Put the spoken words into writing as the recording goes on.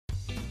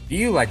Do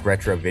you like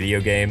retro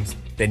video games?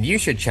 Then you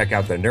should check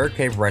out the Nerd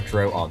Cave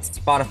Retro on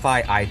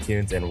Spotify,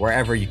 iTunes, and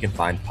wherever you can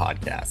find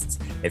podcasts.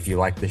 If you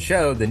like the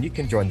show, then you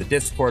can join the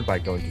Discord by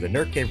going to the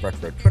Nerd Cave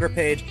Retro Twitter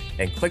page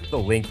and click the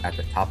link at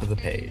the top of the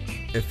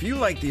page. If you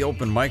like the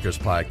Open Micers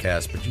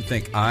podcast, but you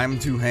think I'm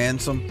too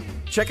handsome,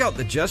 check out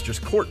the Jester's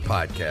Court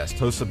podcast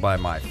hosted by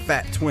my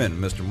fat twin,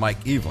 Mr.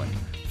 Mike Evelyn,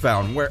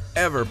 found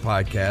wherever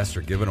podcasts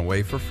are given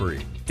away for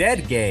free.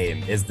 Dead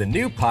Game is the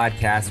new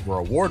podcast where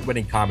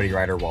award-winning comedy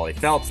writer Wally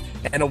Phelps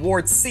and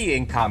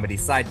award-seeing comedy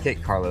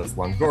sidekick Carlos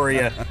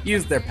Longoria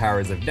use their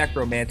powers of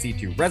necromancy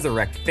to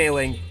resurrect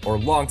failing or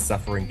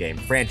long-suffering game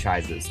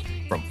franchises.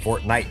 From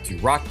Fortnite to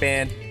Rock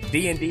Band,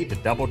 D&D to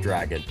Double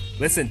Dragon,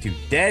 listen to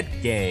Dead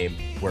Game,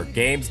 where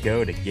games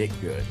go to get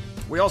good.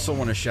 We also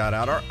want to shout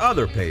out our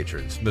other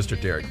patrons, Mr.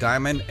 Derek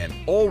Diamond and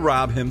old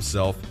Rob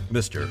himself,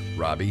 Mr.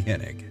 Robbie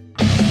Hennig.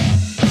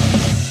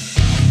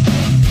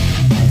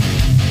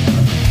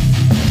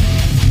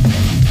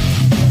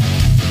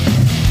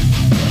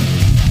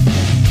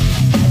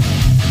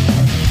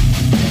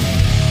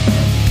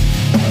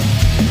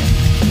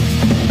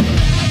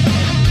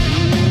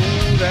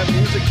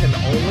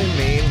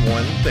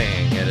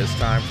 Thing. It is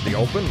time for the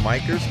Open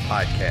Micers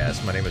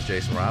podcast. My name is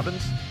Jason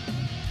Robbins.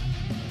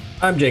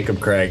 I'm Jacob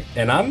Craig,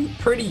 and I'm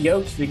pretty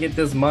yoked to get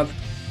this month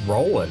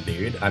rolling,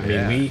 dude. I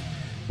mean,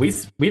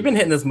 we've been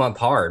hitting this month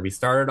hard. We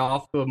started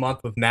off the month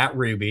with Matt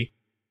Ruby,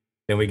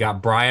 then we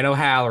got Brian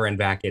O'Halloran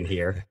back in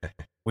here.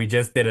 We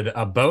just did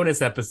a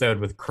bonus episode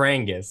with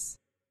Krangus,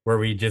 where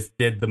we just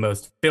did the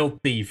most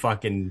filthy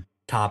fucking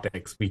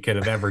topics we could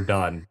have ever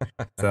done.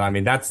 So, I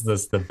mean, that's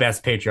the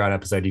best Patreon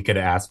episode you could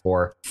have asked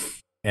for.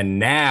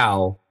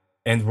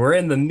 And we're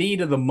in the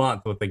meat of the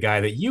month with the guy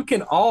that you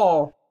can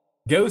all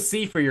go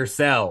see for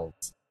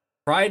yourselves.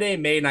 Friday,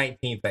 May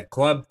 19th at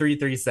Club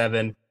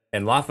 337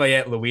 in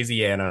Lafayette,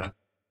 Louisiana.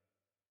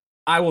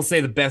 I will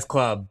say the best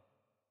club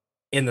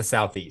in the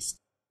Southeast.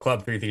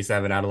 Club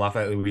 337 out of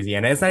Lafayette,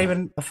 Louisiana. It's not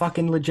even a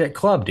fucking legit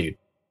club, dude.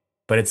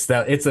 But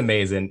it's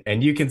amazing.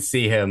 And you can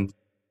see him.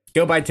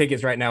 Go buy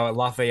tickets right now at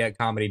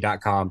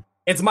LafayetteComedy.com.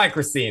 It's Mike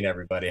Recine,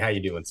 everybody. How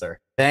you doing, sir?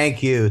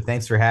 Thank you.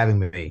 Thanks for having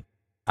me.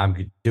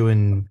 I'm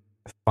doing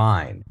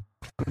fine.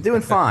 I'm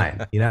doing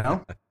fine, you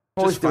know?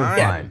 Always doing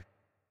fine.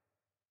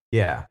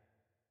 Yeah.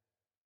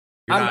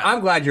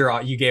 I'm glad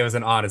you gave us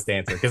an honest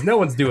answer, because no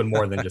one's doing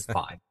more than just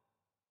fine.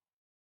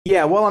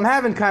 Yeah, well, I'm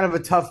having kind of a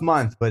tough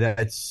month, but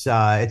it's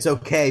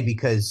okay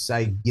because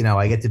I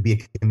get to be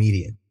a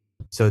comedian.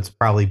 So it's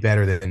probably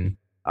better than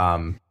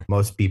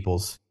most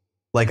people's.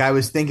 I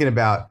was thinking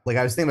about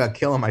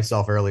killing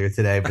myself earlier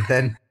today, but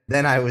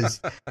then I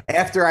was,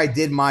 after I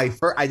did my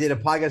podcast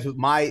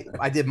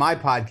I did my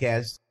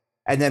podcast,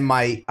 and then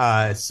my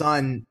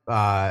son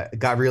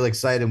got really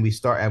excited,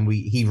 and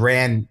he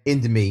ran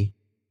into me,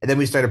 and then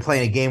we started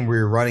playing a game where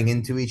we were running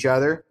into each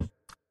other,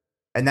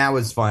 and that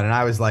was fun. And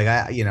I was like,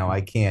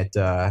 I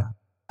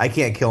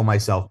can't kill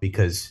myself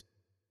because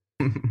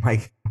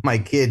my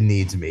kid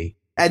needs me,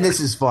 and this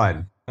is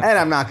fun, and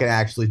I'm not going to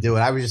actually do it.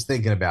 I was just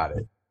thinking about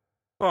it.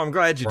 Well, I'm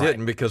glad you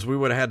didn't, because we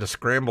would have had to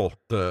scramble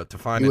to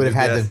find. You would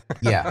have had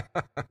to,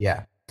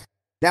 yeah.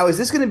 Now, is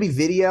this going to be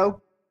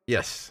video?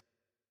 Yes.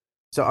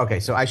 So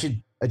I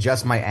should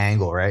adjust my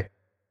angle, right?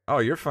 Oh,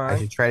 you're fine. I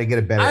should try to get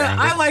a better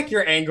angle. I like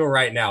your angle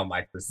right now,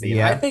 Mike Recine.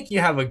 Yeah. I think you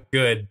have a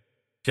good,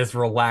 just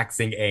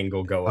relaxing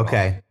angle going on.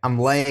 Okay, I'm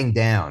laying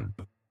down.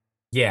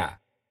 Yeah.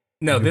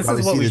 No, this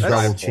is what we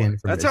double chin.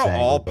 That's how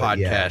all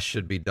podcasts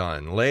should be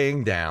done,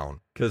 laying down,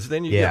 because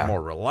then you get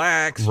more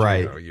relaxed.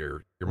 Right.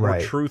 You're more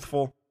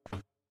truthful.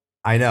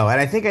 I know, and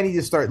I think I need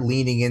to start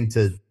leaning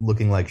into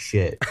looking like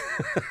shit.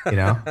 You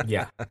know?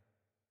 Yeah.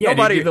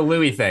 Nobody do the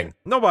Louis thing.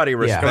 Nobody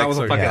respects. That was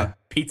a fucking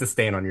pizza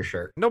stain on your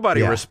shirt.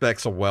 Nobody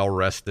respects a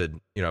well-rested,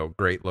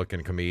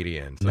 great-looking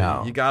comedian.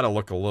 So you got to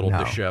look a little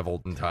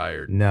disheveled and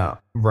tired. No,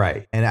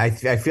 right. And I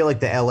feel like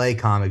the L.A.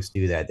 comics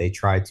do that. They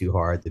try too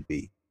hard to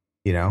be.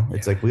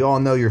 It's like, we all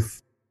know you're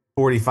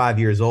 45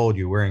 years old.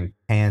 You're wearing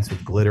pants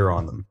with glitter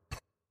on them.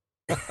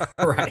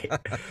 Right.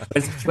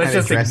 Let's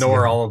just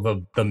ignore all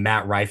of the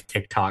Matt Rife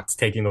TikToks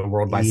taking the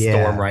world by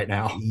storm right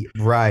now.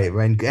 Right.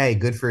 And hey,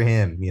 good for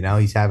him.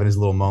 He's having his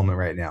little moment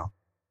right now.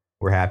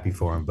 We're happy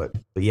for him, but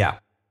yeah.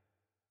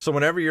 So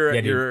whenever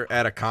you're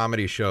at a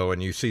comedy show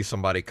and you see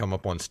somebody come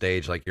up on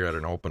stage, like you're at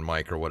an open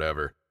mic or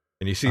whatever,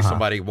 and you see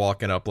somebody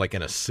walking up like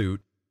in a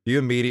suit, do you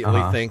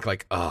immediately think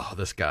like, oh,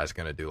 this guy's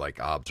going to do like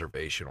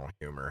observational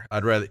humor?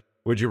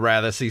 Would you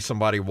rather see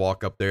somebody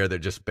walk up there that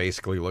just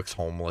basically looks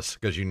homeless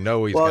because he's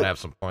going to have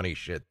some funny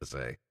shit to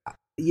say?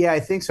 Yeah, I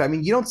think so. I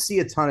mean, you don't see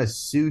a ton of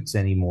suits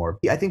anymore.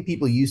 I think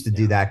people used to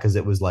do that because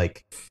it was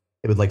like,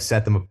 it would like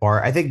set them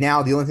apart. I think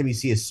now the only time you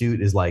see a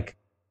suit is like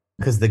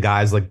because the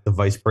guy's like the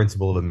vice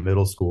principal of a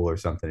middle school or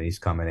something. He's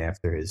coming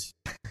after his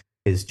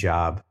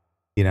job,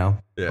 Yeah.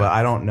 But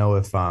I don't know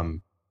if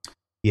I'm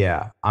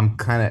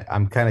kind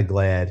of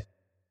glad.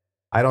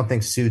 I don't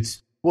think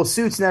suits. Well,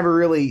 suits never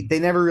really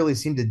did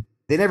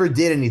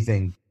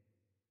anything.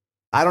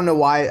 I don't know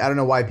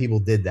why people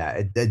did that.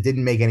 It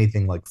didn't make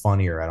anything like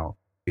funnier, I don't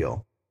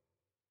feel.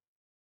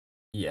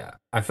 Yeah,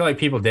 I feel like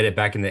people did it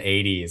back in the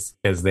 '80s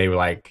because they were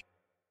like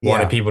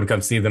wanted Yeah. people to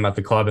come see them at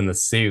the club in the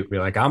suit. Be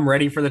like, I'm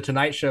ready for the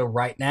Tonight Show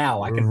right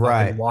now. I can fucking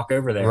Right. walk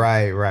over there.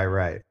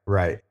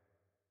 Right.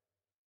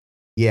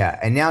 Yeah,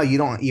 and now you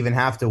don't even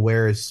have to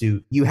wear a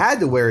suit. You had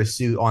to wear a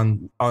suit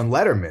on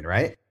Letterman,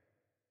 right?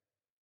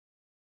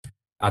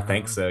 I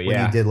think so. When you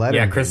Yeah, did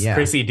yeah. Letterman. Yeah.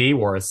 Chrissy D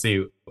wore a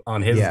suit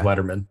on his Yeah.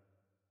 Letterman.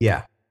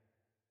 Yeah.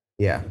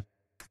 Yeah.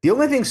 The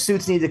only thing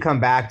suits need to come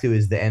back to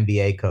is the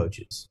NBA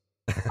coaches.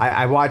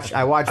 I watch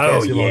Oh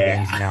basketball yeah.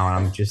 games now,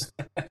 and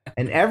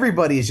and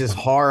everybody is just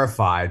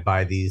horrified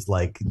by these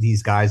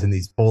guys in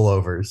these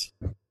pullovers.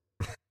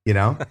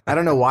 I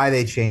don't know why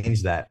they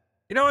changed that.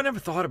 I never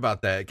thought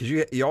about that because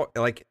you all,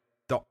 like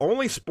the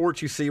only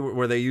sports you see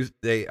where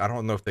I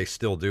don't know if they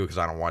still do because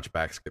I don't watch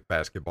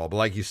basketball, but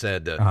like you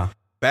said,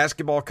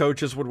 basketball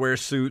coaches would wear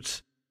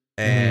suits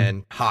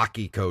and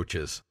hockey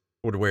coaches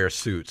would wear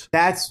suits.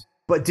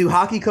 But do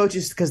hockey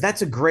coaches, because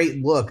that's a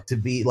great look to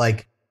be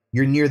like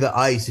you're near the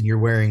ice and you're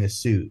wearing a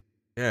suit.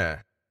 Yeah.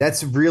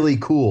 That's really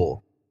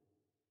cool.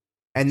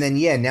 And then,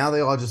 yeah, now they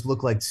all just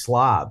look like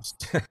slobs.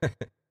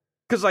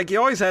 Because, like, you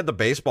always had the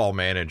baseball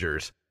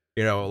managers,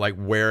 like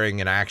wearing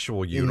an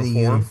actual uniform. In the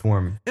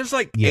uniform. It's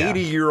like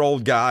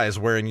 80-year-old guys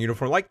wearing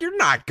uniform. Like, you're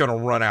not going to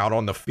run out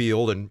on the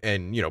field and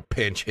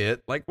pinch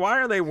hit. Like, why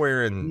are they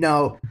wearing...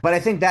 No, but I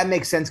think that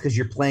makes sense because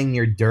you're playing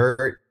near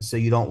dirt, so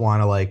you don't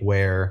want to, like,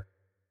 wear...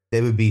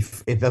 It would be...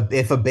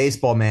 If a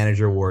baseball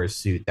manager wore a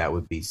suit, that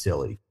would be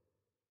silly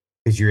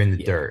because you're in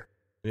the dirt.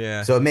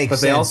 Yeah. So it makes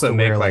sense they also to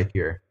make wear, like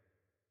your...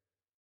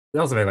 They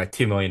also make like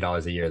 $2 million a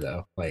year,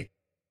 though. Like,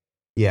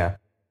 yeah.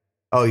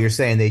 Oh, you're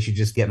saying they should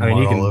just get mud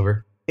all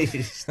over?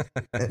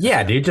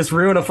 Yeah, dude, just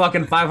ruin a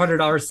fucking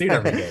 $500 suit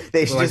every game.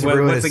 They should just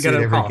ruin a suit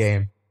every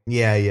game.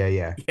 Yeah.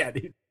 Yeah,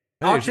 dude.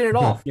 Auction it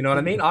off. You know what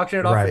I mean? Auction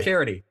it off for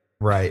charity.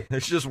 Right. They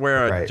should just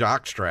wear a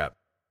jock strap,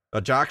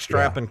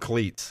 and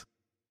cleats.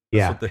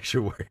 That's what they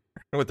should wear.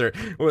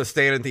 With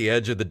standing at the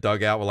edge of the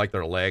dugout with like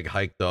their leg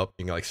hiked up,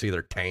 you can like see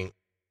their taint.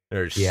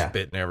 They're just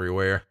spitting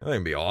everywhere. I think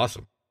it'd be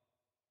awesome.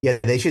 Yeah,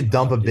 they should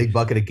dump a big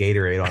bucket of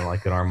Gatorade on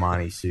like an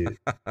Armani suit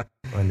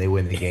when they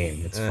win the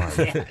game. It's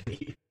fun.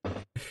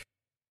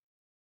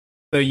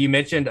 So you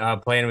mentioned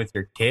playing with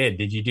your kid.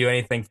 Did you do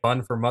anything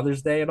fun for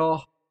Mother's Day at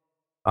all?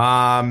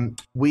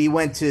 We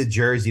went to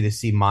Jersey to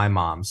see my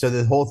mom. So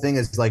the whole thing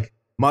is like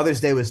Mother's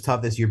Day was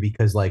tough this year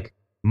because like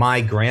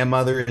my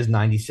grandmother is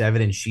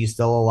 97 and she's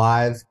still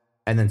alive.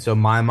 And then so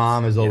my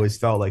mom has always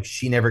felt like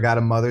she never got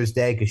a Mother's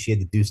Day because she had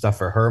to do stuff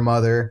for her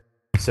mother.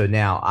 So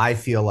now I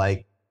feel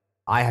like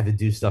I have to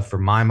do stuff for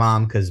my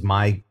mom because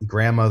my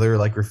grandmother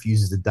like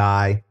refuses to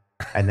die.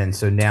 And then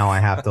so now I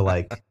have to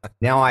like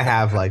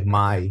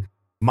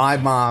my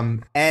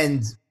mom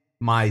and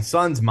my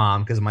son's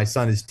mom because my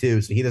son is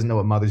 2, so he doesn't know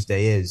what Mother's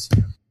Day is.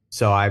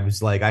 So I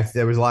was like,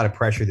 there was a lot of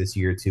pressure this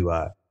year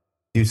to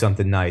do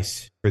something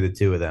nice for the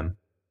 2 of them,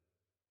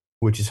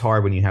 which is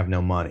hard when you have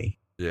no money.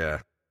 Yeah.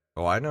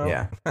 Oh, I know.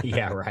 Yeah.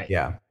 Yeah, right.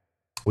 Yeah.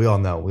 We all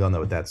know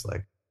what that's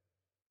like.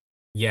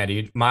 Yeah,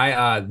 dude.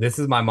 This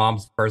is my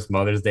mom's first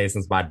Mother's Day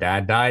since my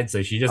dad died,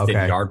 so she just did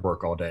yard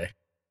work all day.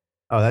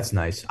 Oh, that's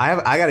nice.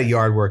 I got a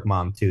yard work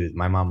mom too.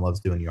 My mom loves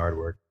doing yard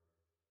work.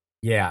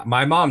 Yeah,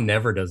 my mom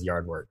never does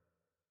yard work.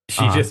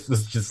 She just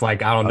was just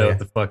like, I don't know what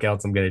the fuck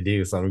else I'm gonna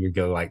do, so I'm gonna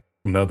go like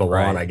mow the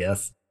lawn, I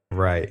guess.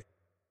 Right.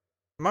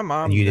 My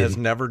mom has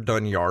never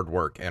done yard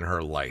work in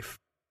her life.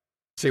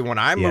 See, when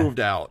I moved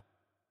out,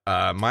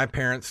 my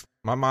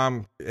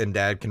mom and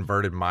dad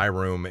converted my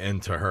room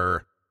into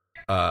her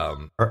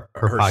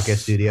podcast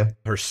studio,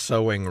 her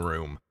sewing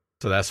room.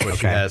 So that's what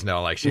she has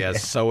now. Like she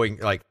has sewing,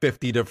 like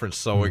 50 different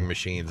sewing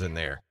machines in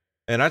there,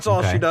 and that's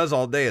all she does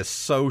all day is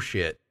sew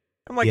shit.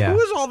 I'm like, who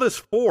is all this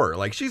for?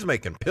 Like she's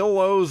making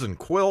pillows and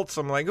quilts.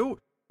 I'm like, who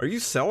are you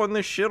selling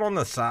this shit on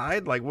the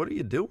side? Like, what are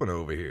you doing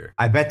over here?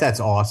 I bet that's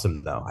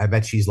awesome though. I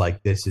bet she's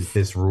like,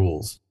 this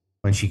rules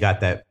when she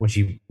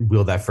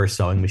wheeled that first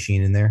sewing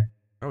machine in there.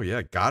 Oh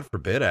yeah, God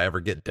forbid I ever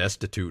get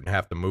destitute and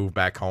have to move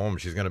back home.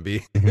 She's gonna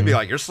be be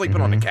like, you're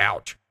sleeping on the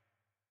couch.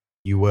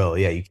 You will,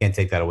 yeah. You can't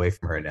take that away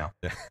from her now.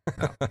 No.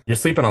 You're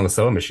sleeping on the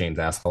sewing machines,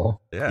 asshole.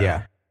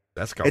 Yeah.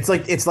 That's it's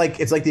like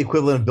the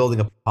equivalent of building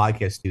a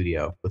podcast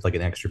studio with like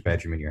an extra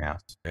bedroom in your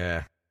house.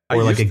 Yeah.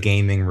 Or like a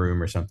gaming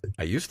room or something.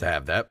 I used to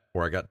have that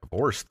before I got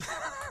divorced.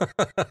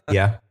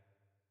 Yeah.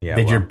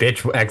 Did your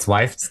bitch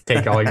ex-wife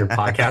take all your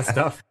podcast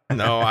stuff?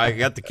 No, I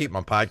got to keep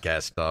my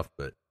podcast stuff,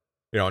 but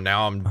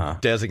now I'm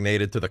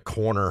designated to the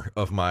corner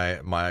of my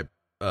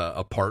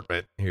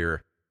apartment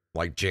here,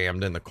 like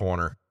jammed in the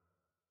corner.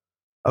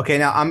 Okay,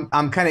 now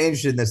I'm kind of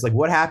interested in this. Like,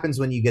 what happens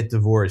when you get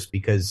divorced?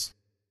 Because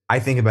I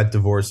think about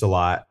divorce a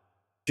lot.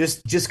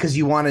 Just because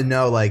you want to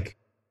know, like,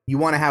 you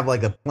want to have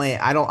like a plan.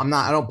 I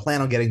don't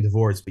plan on getting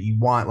divorced, but you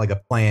want like a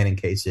plan in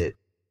case it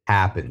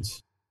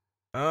happens.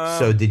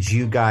 So did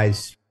you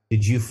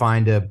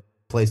find a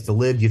place to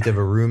live? Do you have to have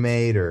a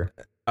roommate or?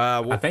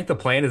 I think the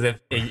plan is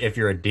if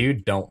you're a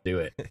dude, don't do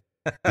it.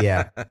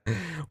 Yeah.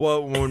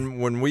 Well,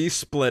 when we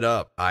split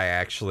up, I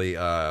actually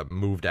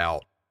moved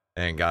out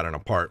and got an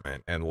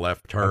apartment and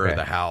left her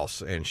the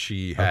house, and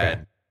she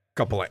had a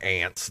couple of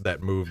aunts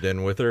that moved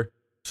in with her.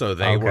 So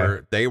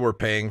they were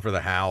paying for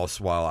the house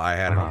while I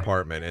had an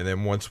apartment. And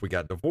then once we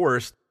got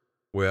divorced,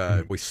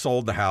 we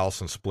sold the house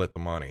and split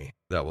the money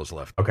that was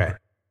left over.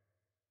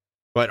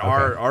 But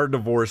our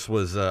divorce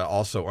was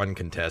also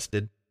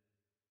uncontested.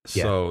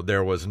 So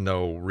there was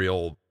no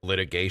real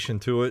litigation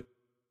to it.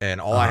 And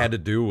all I had to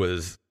do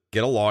was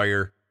get a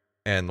lawyer,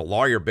 and the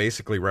lawyer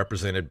basically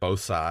represented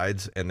both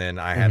sides. And then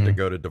I had to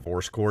go to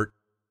divorce court,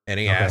 and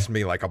he asked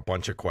me like a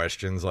bunch of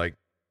questions, like,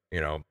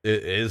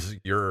 is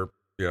your,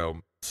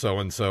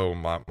 so-and-so,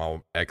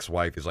 my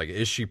ex-wife, is like,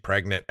 is she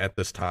pregnant at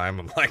this time?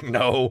 I'm like,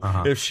 no,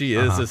 if she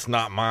is, it's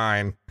not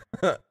mine,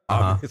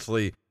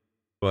 obviously.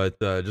 But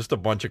just a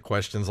bunch of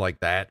questions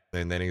like that.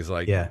 And then he's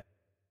like,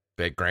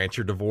 they grant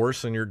your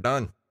divorce and you're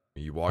done.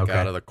 You walk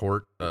out of the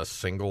court a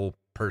single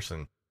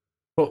person.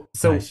 Well,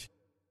 so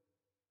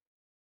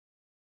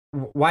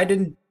why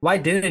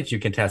didn't you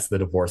contest the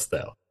divorce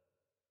though?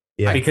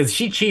 Yeah, because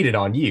she cheated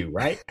on you,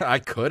 right? I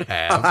could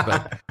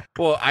have,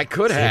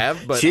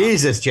 but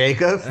Jesus,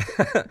 Jacob.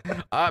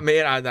 Dude,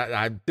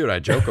 I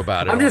joke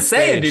about it. I'm just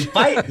saying, dude,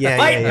 fight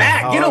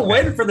back. Get a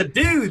win for the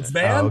dudes,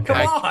 man.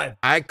 Come on.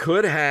 I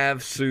could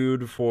have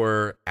sued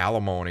for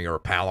alimony or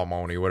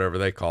palimony, whatever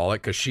they call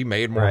it, because she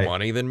made more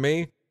money than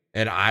me,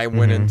 and I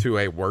went into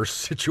a worse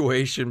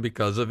situation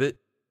because of it.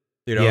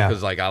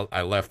 Because like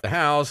I left the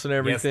house and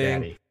everything. Yes,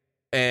 Daddy.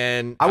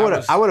 And I would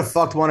have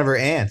fucked one of her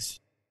aunts.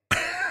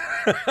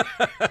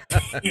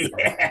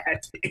 Yeah,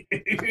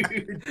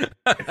 dude.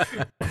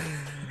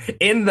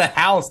 In the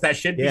house that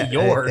should be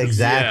yours.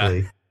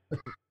 Exactly. Yeah.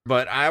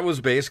 But I was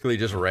basically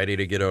just ready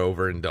to get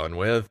over and done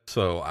with.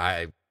 So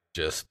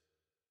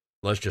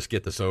let's just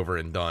get this over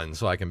and done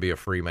so I can be a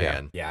free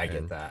man. Yeah, I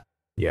get that.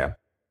 Yeah.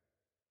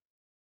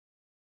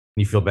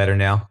 You feel better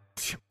now?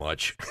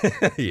 Much.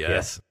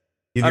 Yes.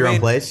 You have your own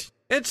place?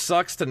 It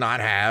sucks to not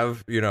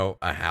have,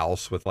 a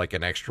house with like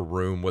an extra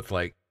room with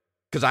like,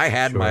 because I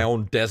had my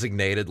own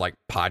designated like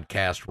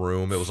podcast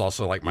room. It was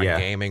also like my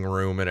gaming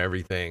room and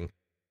everything.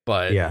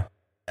 But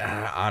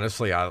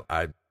honestly,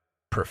 I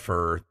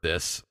prefer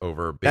this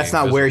over being That's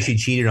not where she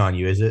cheated on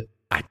you, is it?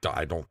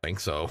 I don't think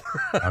so.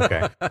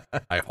 Okay.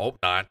 I hope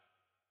not.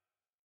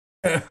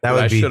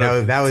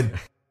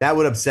 That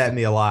would upset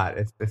me a lot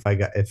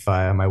if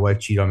my wife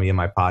cheated on me in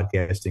my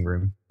podcasting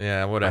room.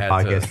 Yeah, I would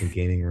have had to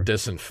gaming room.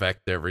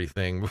 Disinfect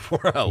everything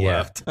before I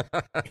left.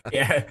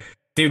 Yeah.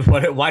 Dude,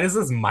 why does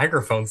this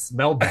microphone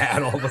smell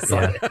bad all of a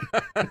sudden?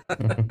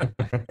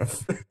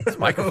 This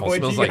microphone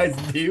smells like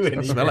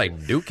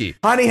Dookie.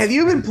 Honey, have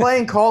you been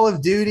playing Call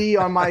of Duty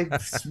on my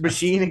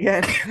machine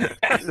again?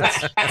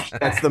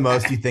 That's the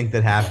most you think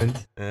that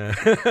happened.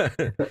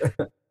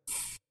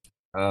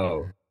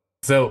 Oh.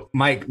 So,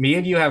 Mike, me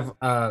and you have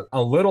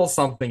a little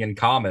something in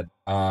common.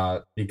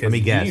 Because let me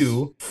guess.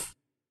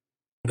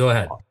 Go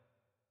ahead.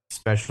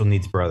 Special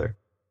needs brother.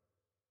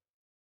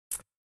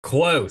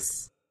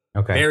 Close.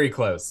 Okay. Very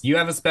close. You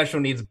have a special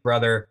needs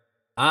brother.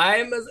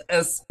 I'm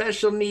a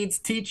special needs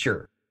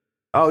teacher.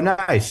 Oh,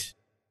 nice.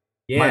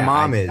 Yeah, my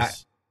mom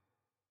is.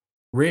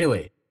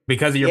 Really?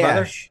 Because of your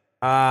brother?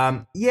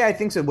 Yeah, I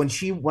think so.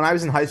 When I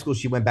was in high school,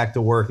 she went back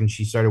to work and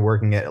she started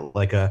working at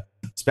like a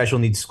special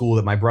needs school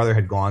that my brother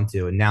had gone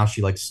to, and now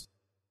she like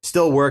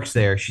still works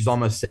there. She's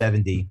almost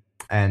 70,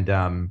 and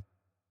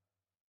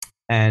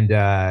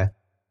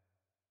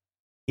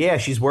yeah,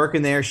 she's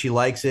working there. She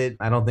likes it.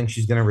 I don't think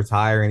she's going to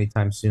retire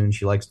anytime soon.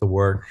 She likes to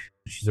work.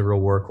 She's a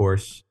real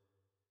workhorse.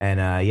 And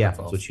that's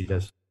what she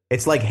does.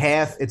 It's like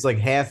half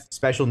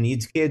special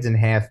needs kids and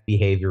half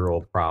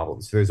behavioral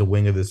problems. So there's a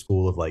wing of the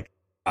school of like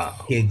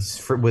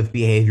kids with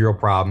behavioral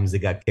problems that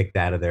got kicked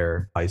out of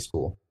their high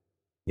school.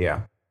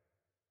 Yeah.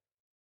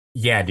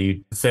 Yeah,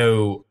 dude.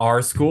 So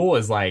our school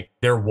is like,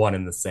 they're one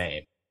and the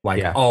same.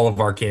 Like all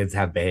of our kids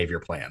have behavior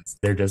plans.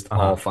 They're just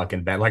all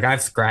fucking bad. Like I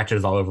have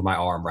scratches all over my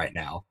arm right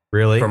now.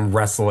 Really? From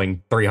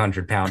wrestling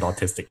 300-pound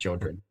autistic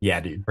children.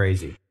 Yeah, dude.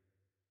 Crazy.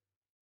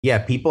 Yeah,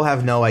 people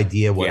have no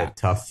idea what a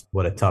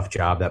tough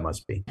job that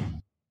must be.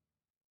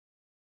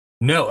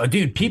 No,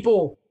 dude,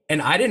 people,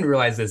 and I didn't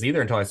realize this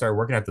either until I started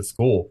working at the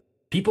school.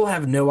 People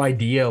have no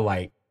idea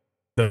like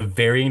the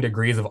varying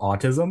degrees of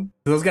autism.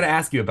 I was going to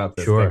ask you about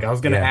this. Sure. Like, I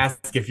was going to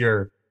ask if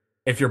your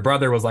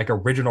brother was like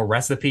original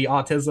recipe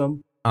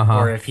autism,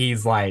 or if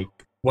he's like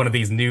one of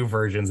these new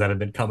versions that have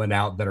been coming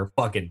out that are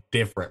fucking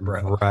different,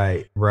 bro.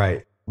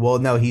 Right. Well,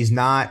 no, he's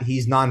not.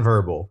 He's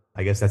nonverbal.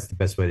 I guess that's the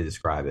best way to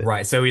describe it.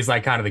 Right. So he's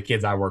like kind of the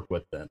kids I work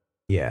with then.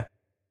 Yeah.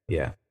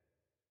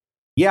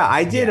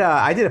 I did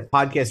a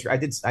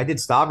podcast. I did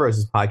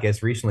Stavros'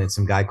 podcast recently, and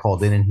some guy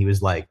called in and he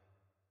was like,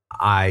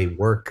 I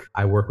work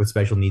with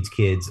special needs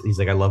kids. He's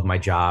like, I love my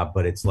job,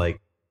 but it's like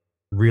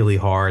really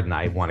hard and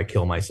I want to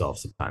kill myself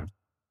sometimes.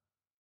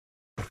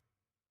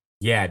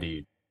 Yeah,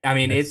 dude. I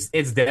mean, it's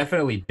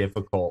definitely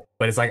difficult,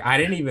 but it's like I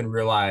didn't even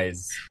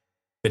realize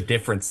the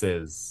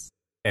differences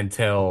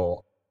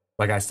until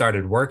like I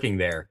started working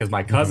there because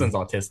my cousin's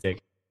autistic,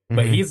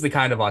 but he's the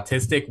kind of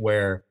autistic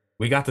where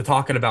we got to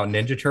talking about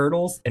Ninja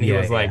Turtles and he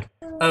was like,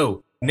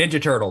 oh,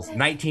 Ninja Turtles,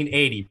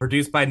 1980,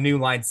 produced by New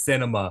Line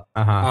Cinema.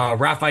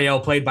 Raphael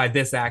played by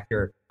this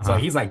actor. So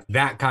he's like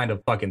that kind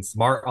of fucking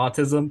smart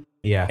autism.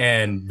 Yeah.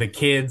 And the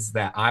kids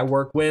that I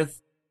work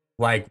with,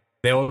 like,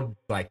 they'll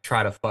like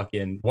try to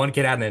fucking, one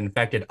kid had an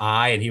infected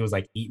eye and he was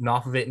like eating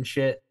off of it and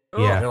shit.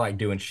 Yeah. They're like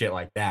doing shit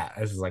like that.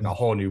 This is like a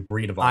whole new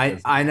breed of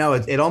autism. I know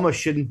it almost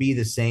shouldn't be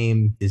the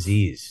same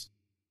disease.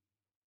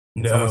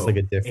 It's almost like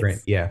a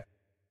different, yeah.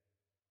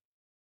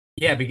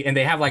 Yeah, and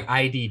they have like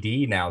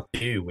IDD now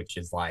too, which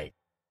is like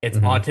it's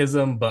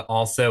autism, but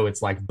also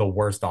it's like the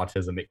worst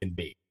autism it can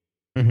be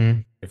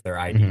if they're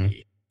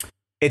IDD.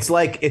 It's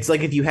like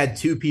if you had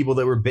two people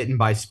that were bitten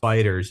by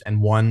spiders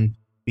and one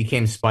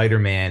became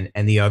Spider-Man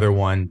and the other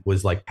one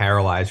was like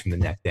paralyzed from the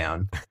neck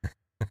down.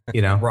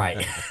 You know?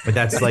 Right. But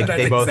that's like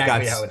they both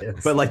exactly how it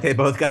is. But like they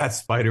both got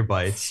spider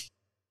bites.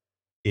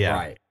 Yeah.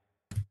 Right.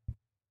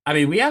 I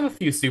mean, we have a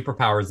few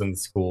superpowers in the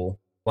school.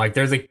 Like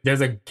there's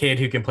a kid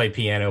who can play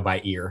piano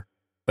by ear,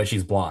 but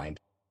she's blind.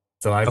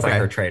 So that's like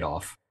her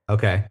trade-off.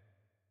 Okay.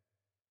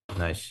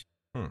 Nice.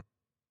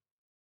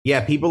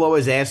 Yeah, people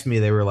always ask me,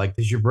 they were like,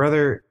 does your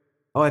brother,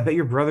 oh, I bet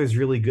your brother's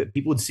really good.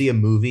 People would see a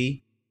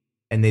movie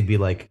and they'd be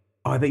like,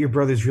 oh, I bet your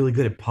brother's really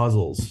good at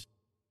puzzles.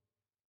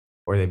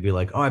 Or they'd be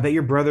like, oh, I bet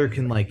your brother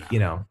can like,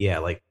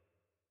 like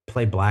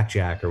play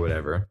blackjack or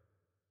whatever.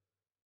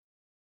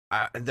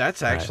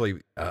 That's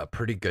actually a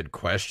pretty good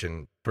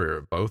question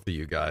for both of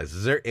you guys.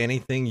 Is there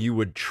anything you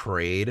would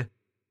trade,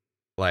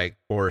 like,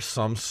 for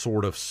some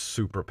sort of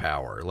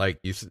superpower?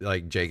 Like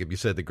Jacob, you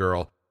said the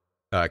girl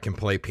can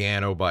play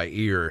piano by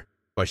ear,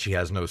 but she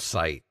has no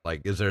sight.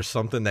 Like, is there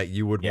something that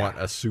you would want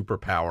a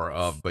superpower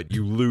of, but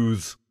you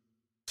lose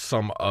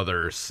some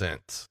other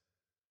sense?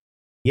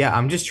 Yeah,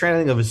 I'm just trying to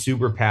think of a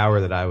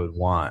superpower that I would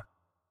want.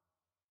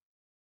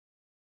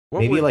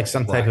 Maybe like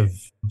some type of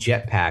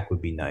jetpack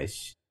would be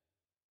nice.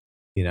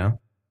 You know?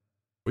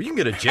 Well, you can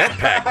get a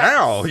jetpack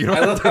now. You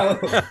know,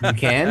 you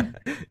can.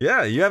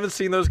 Yeah, you haven't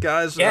seen those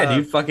guys. Yeah,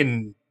 dude,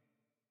 fucking.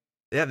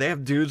 Yeah, they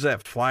have dudes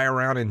that fly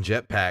around in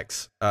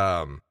jetpacks.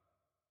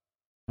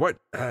 What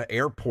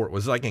airport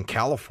was it, like in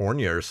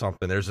California or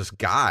something? There's this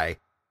guy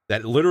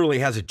that literally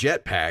has a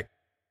jetpack,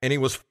 and he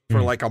was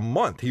for like a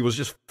month. He was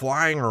just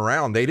flying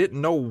around. They didn't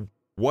know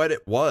what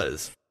it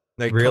was.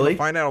 They come to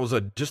find out it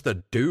was just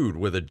a dude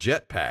with a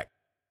jetpack.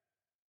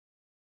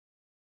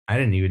 I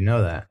didn't even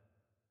know that.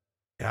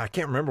 Yeah, I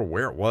can't remember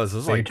where it was.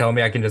 So you're telling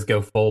me I can just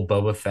go full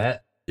Boba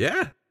Fett?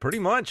 Yeah, pretty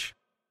much.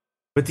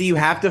 But do you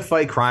have to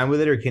fight crime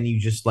with it, or can you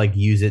just like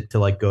use it to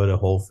like go to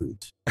Whole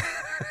Foods?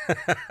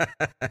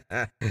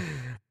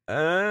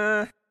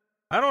 I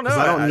don't know.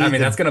 I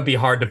mean, that's gonna be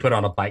hard to put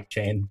on a bike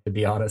chain, to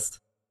be honest.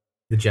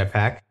 The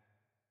jetpack.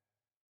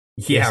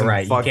 Yeah,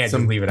 right. You can't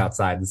just leave it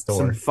outside the store.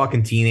 Some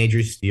fucking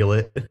teenagers steal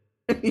it.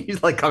 You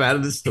just like come out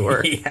of the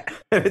store,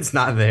 and it's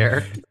not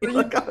there. You're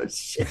like, oh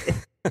shit.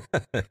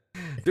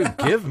 Dude,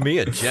 give me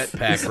a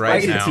jetpack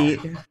right now.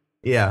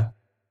 Yeah.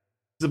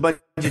 There's a bunch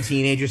of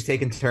teenagers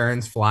taking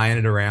turns flying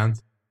it around.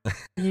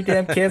 You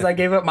damn kids, I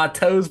gave up my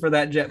toes for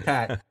that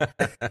jetpack.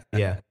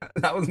 Yeah.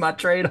 That was my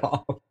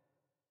trade-off.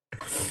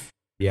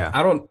 Yeah.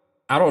 I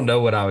don't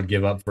know what I would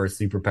give up for a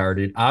superpower,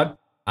 dude.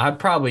 I'd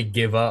probably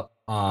give up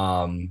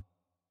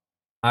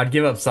I'd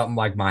give up something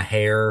like my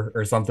hair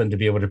or something to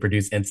be able to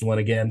produce insulin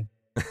again.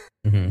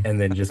 And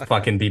then just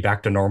fucking be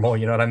back to normal,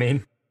 you know what I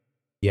mean?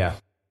 Yeah.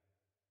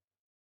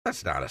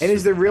 That's not a And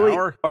is there really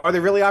are there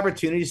really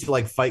opportunities to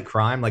like fight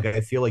crime? Like I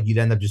feel like you'd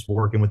end up just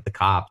working with the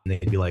cops and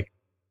they'd be like,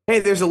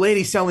 hey, there's a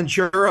lady selling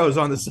churros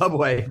on the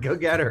subway. Go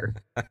get her.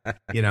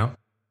 You know?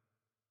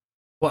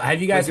 Well, have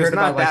you guys heard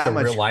about like the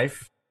real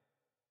life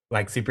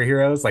like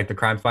superheroes, like the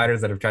crime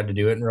fighters that have tried to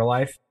do it in real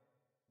life?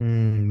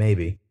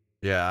 Maybe.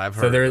 Yeah, I've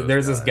heard. So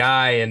there's this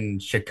guy in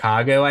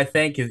Chicago, I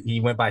think.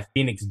 He went by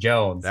Phoenix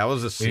Jones. That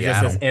was a Seattle.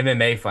 He's just this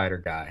MMA fighter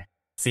guy.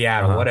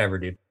 Seattle, whatever,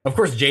 dude. Of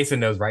course, Jason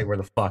knows right where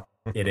the fuck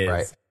it is.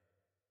 Right.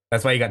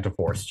 That's why you got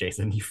divorced,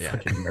 Jason. You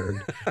fucking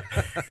nerd.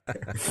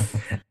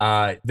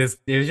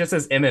 It was just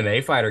this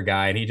MMA fighter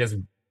guy, and he just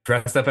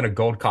dressed up in a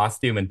gold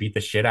costume and beat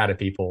the shit out of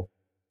people.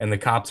 And the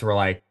cops were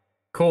like,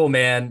 "Cool,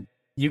 man.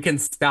 You can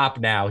stop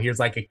now. Here's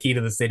like a key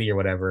to the city or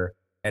whatever.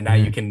 And now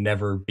you can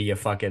never be a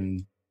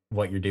fucking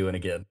what you're doing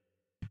again."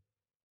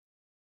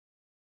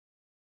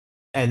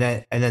 And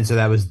then so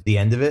that was the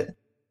end of it?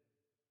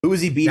 Who was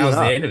he beating up? That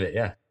was the end of it,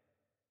 yeah.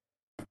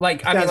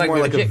 Like, I mean, like, more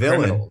like a villain.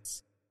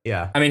 Criminals.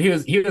 Yeah. I mean,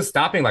 he was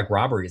stopping like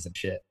robberies and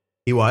shit.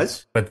 He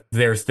was? But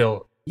they're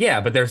still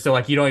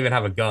like, you don't even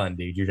have a gun,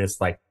 dude. You're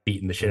just like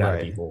beating the shit out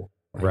of people.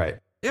 Like, right.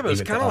 Yeah, but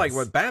it's kind of like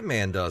what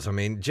Batman does. I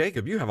mean,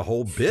 Jacob, you have a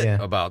whole bit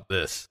about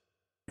this.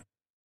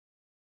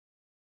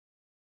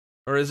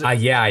 Or is it?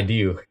 Yeah, I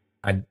do.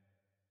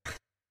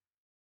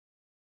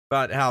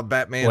 About how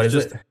Batman is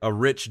just a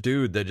rich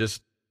dude that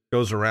just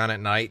goes around at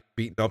night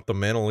beating up the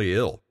mentally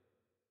ill.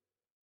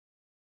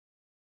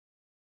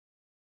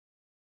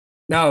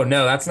 No,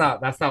 that's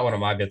not one of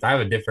my bits. I have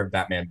a different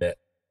Batman bit.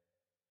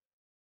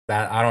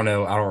 That I don't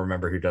know. I don't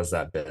remember who does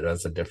that bit.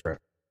 That's a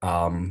different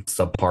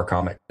subpar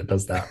comic that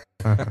does that.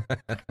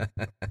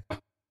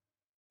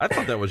 I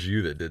thought that was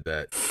you that did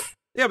that.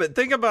 Yeah, but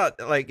think about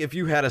like if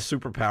you had a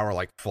superpower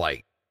like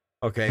flight.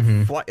 Okay,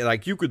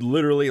 like you could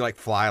literally like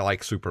fly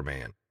like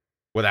Superman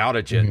without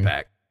a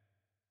jetpack.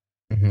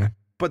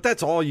 But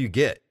that's all you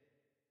get.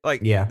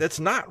 Like, that's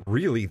not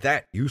really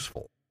that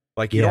useful.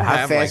 Like, you don't how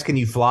have fast can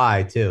you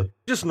fly too?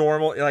 Just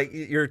normal. Like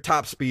your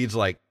top speed's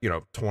like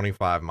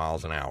 25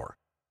 miles an hour.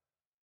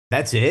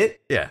 That's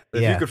it. Yeah,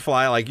 if you could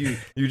fly like you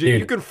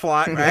could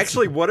fly.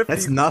 Actually, what if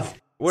that's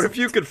nothing? What if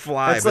you could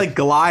fly? That's like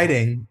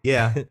gliding.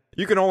 Yeah,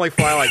 you can only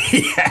fly like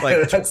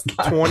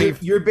 20.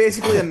 You're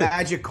basically a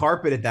magic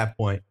carpet at that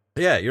point.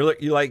 Yeah,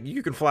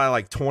 you can fly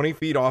like 20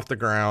 feet off the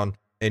ground,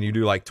 and you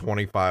do like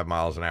 25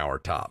 miles an hour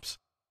tops.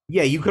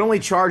 Yeah, you can only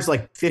charge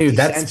like 50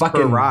 cents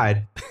per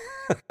ride.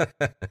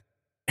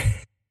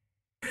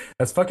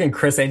 That's fucking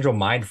Chris Angel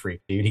mind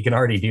freak, dude. He can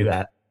already do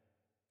that.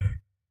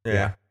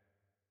 Yeah.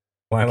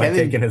 Why am I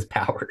taking his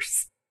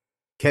powers?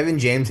 Kevin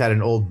James had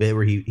an old bit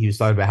where he was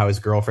talking about how his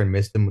girlfriend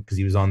missed him because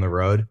he was on the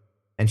road.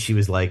 And she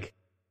was like,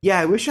 yeah,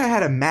 I wish I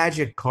had a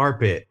magic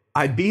carpet.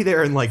 I'd be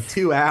there in like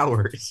 2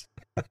 hours.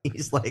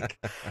 He's like,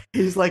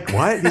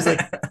 what? He's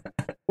like,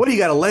 what do you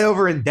got a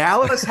layover in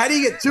Dallas? How do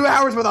you get 2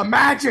 hours with a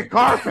magic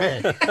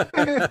carpet?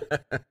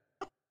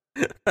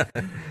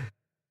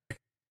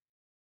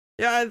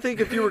 Yeah, I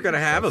think if you were going to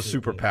have a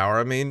superpower,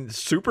 I mean,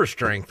 super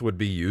strength would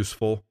be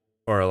useful,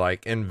 or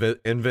like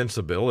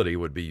invincibility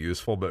would be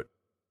useful, but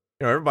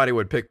everybody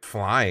would pick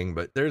flying,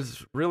 but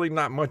there's really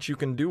not much you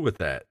can do with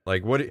that.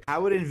 Like,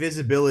 how would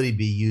invisibility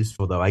be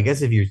useful though? I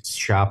guess if you're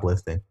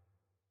shoplifting.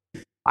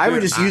 I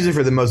would just use it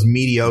for the most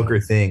mediocre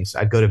things.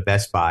 I'd go to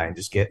Best Buy and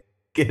just get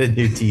a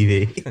new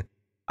TV.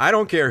 I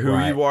don't care who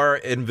you are.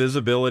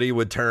 Invisibility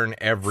would turn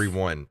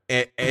everyone,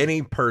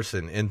 any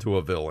person, into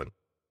a villain.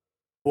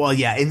 Well,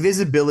 yeah,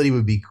 invisibility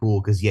would be cool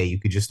because you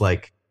could just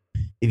like,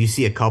 if you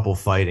see a couple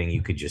fighting,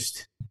 you could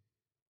just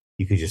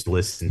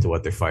listen to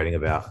what they're fighting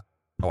about.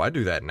 Oh, I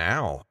do that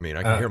now. I mean,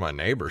 I can hear my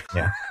neighbors.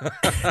 Yeah.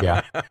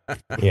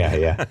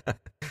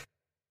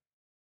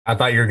 I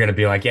thought you were gonna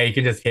be like, you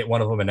can just hit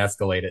one of them and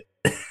escalate it.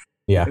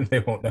 Yeah, they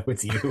won't know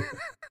it's you.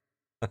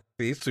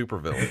 Be super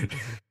villain.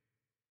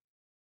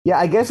 Yeah,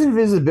 I guess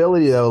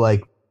invisibility though,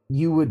 like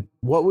you would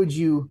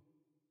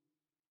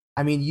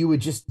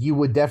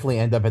definitely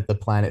end up at the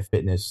Planet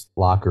Fitness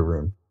locker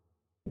room.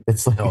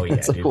 It's like, dude,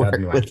 that'd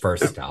be my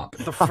first stop.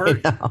 The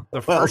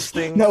first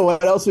thing. No,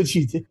 what else would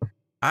you do?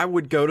 I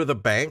would go to the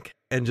bank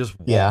and just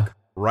walk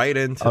right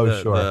into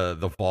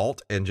the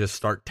vault and just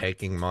start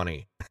taking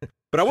money.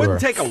 But I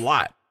wouldn't take a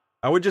lot.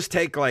 I would just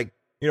take like,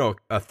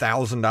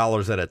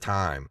 $1,000 at a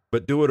time,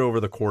 but do it over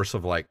the course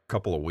of like a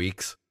couple of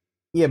weeks.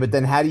 Yeah, but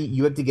then how do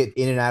you have to get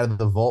in and out of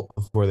the vault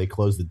before they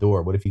close the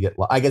door? What if you get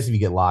I guess if you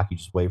get locked, you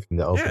just wait for them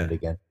to open it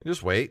again.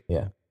 Just wait.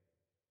 Yeah.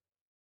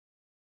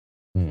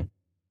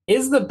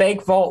 Is the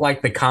bank vault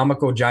like the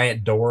comical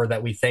giant door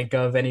that we think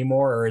of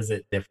anymore, or is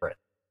it different?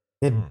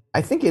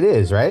 I think it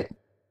is, right?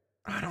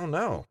 I don't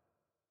know.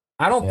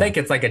 I don't think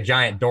it's like a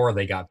giant door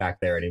they got back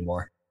there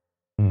anymore.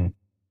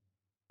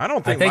 I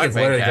don't think it's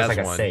literally just like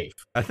a safe.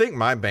 I think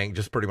my bank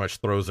just pretty much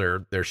throws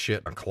their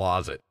shit in a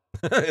closet.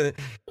 I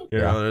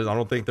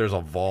don't think there's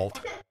a vault.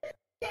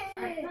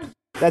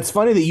 That's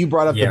funny that you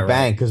brought up the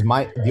bank because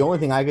the only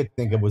thing I could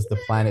think of was the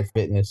Planet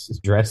Fitness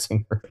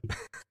dressing room.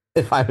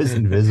 If I was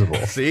invisible,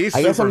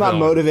 I guess I'm not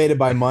motivated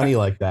by money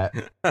like that.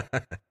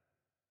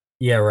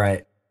 Yeah,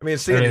 right. I mean,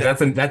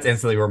 that's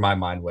instantly where my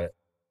mind went.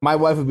 My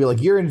wife would be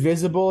like, "You're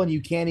invisible and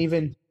you can't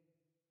even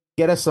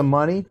get us some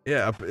money."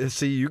 Yeah,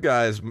 see, you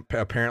guys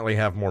apparently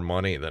have more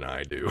money than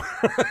I do.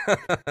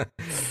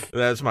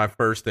 That's my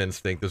first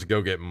instinct, is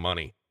go get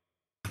money.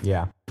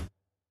 Yeah.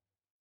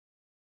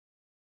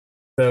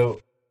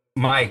 So,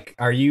 Mike,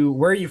 where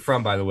are you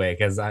from, by the way?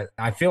 Because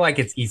I feel like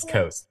it's East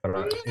Coast.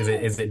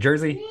 Is it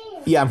Jersey?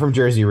 Yeah, I'm from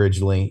Jersey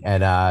originally,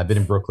 and I've been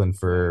in Brooklyn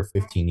for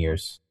 15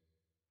 years.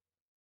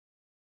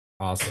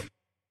 Awesome.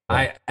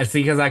 I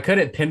see, because I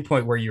couldn't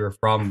pinpoint where you were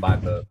from by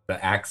the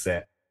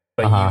accent,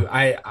 but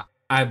I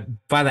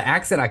by the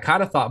accent I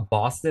kind of thought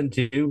Boston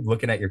too.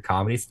 Looking at your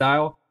comedy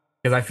style,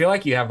 because I feel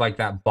like you have like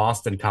that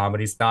Boston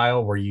comedy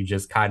style where you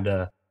just kind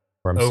of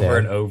over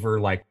and over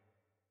like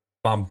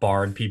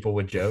bombard people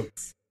with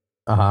jokes.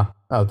 Oh,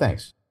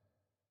 thanks.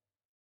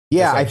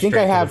 Yeah, I think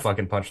I have the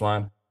fucking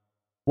punchline.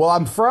 Well,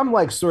 I'm from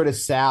like sort of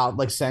south,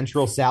 like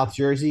central South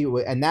Jersey,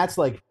 and that's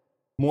like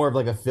more of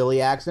like a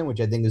Philly accent, which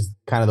I think is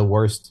kind of the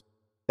worst.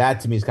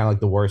 That to me is kind of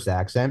like the worst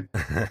accent.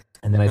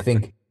 And then I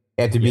think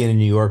after being in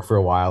New York for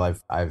a while,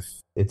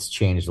 it's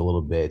changed a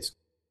little bit. It's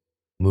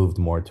moved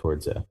more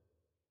towards a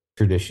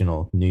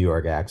traditional New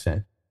York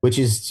accent, which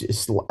is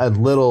just a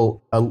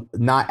little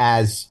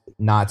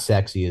not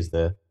sexy as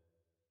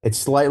it's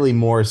slightly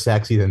more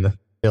sexy than the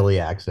Philly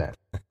accent.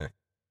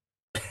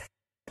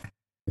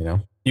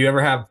 Do you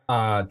ever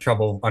have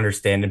trouble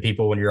understanding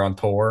people when you're on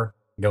tour,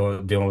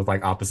 dealing with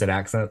like opposite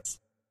accents?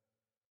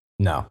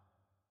 No.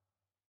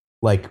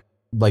 Like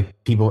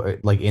people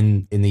like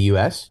in the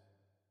US?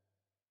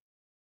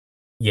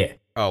 Yeah.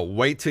 Oh,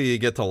 wait till you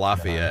get to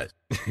Lafayette.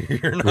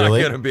 You're not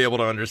Really? going to be able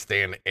to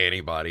understand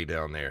anybody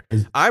down there.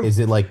 Is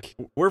it like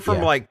we're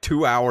from like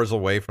 2 hours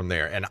away from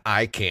there, and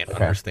I can't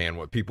Okay. understand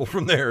what people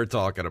from there are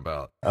talking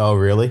about. Oh,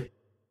 really?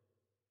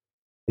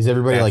 Is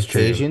everybody That's like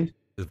true. Cajun?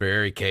 It's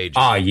very Cajun.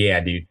 Oh yeah,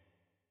 dude.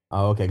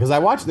 Oh, okay. Because I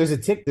watch. There's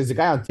a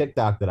guy on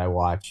TikTok that I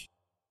watch,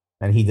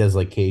 and he does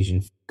like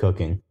Cajun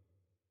cooking,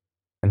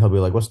 and he'll be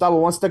like, "Well, stop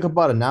with one stick of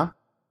butter now."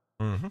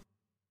 Mm-hmm.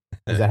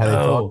 Is that how they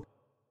talk?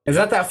 Is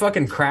that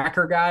fucking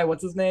cracker guy?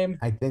 What's his name?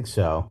 I think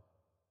so.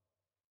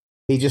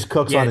 He just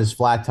cooks Yeah. on his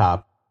flat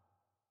top.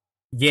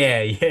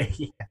 Yeah, yeah,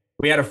 yeah.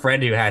 We had a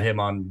friend who had him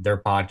on their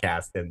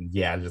podcast, and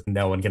yeah, just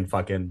no one can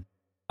fucking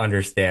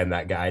understand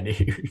that guy,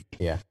 dude.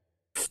 Yeah.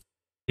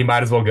 He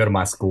might as well go to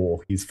my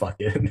school. He's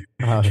fucking.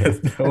 Oh, yeah.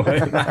 No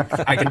one,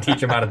 I can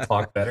teach him how to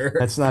talk better.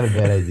 That's not a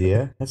bad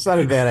idea. That's not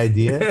a bad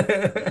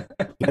idea.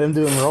 Get him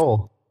to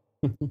enroll.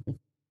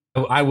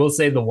 I will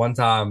say the one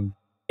time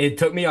it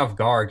took me off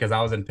guard because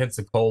I was in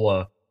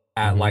Pensacola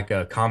at like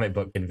a comic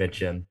book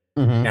convention,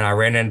 and I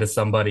ran into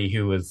somebody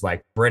who was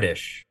like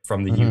British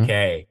from the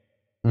UK,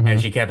 and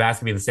she kept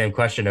asking me the same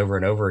question over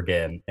and over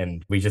again,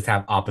 and we just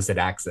have opposite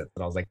accents.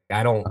 And I was like,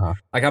 I don't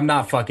like, I'm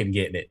not fucking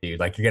getting it, dude.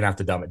 Like, you're gonna have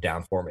to dumb it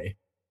down for me.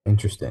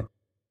 Interesting.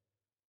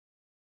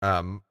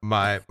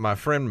 My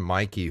friend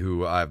Mikey,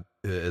 who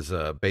is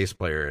a bass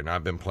player, and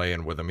I've been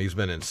playing with him. We've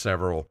been in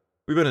several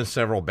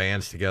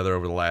bands together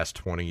over the last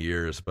 20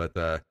 years,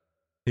 but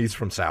he's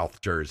from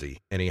South Jersey,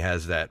 and he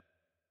has that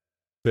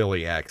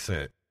Philly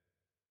accent.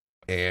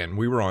 And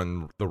we were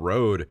on the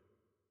road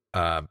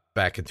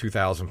back in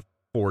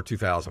 2004,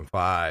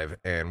 2005,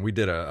 and we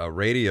did a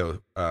radio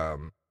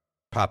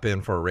pop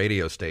in for a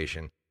radio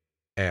station,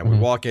 and we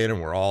walk in,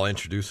 and we're all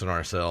introducing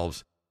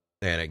ourselves,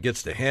 and it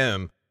gets to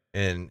him,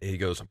 and he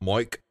goes,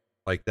 "Mike,"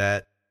 like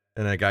that.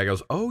 And the guy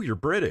goes, "Oh, you're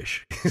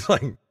British." He's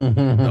like,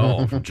 "No,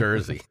 I'm from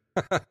Jersey."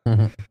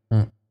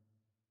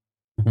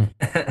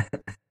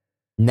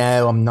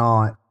 No, I'm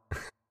not.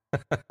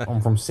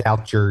 I'm from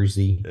South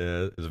Jersey.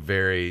 It's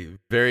very,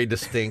 very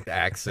distinct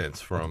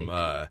accents from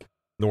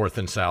North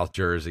and South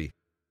Jersey.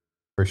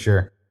 For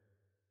sure.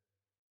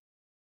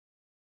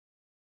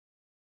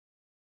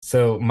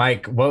 So,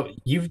 Mike, well,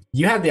 you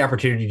had the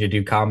opportunity to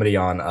do comedy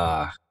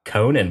on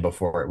Conan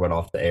before it went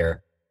off the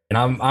air. And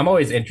I'm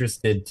always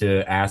interested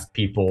to ask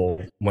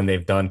people when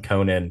they've done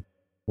Conan,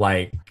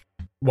 like,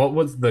 what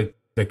was the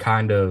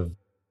kind of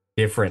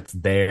difference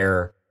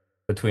there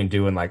between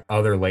doing like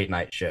other late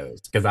night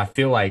shows? Because I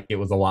feel like it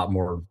was a lot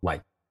more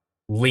like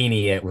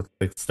lenient with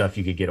the stuff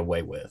you could get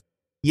away with.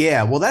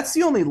 Yeah, well, that's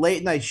the only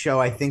late night show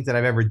I think that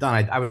I've ever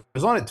done. I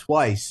was on it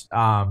twice,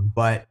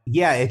 but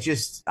yeah, it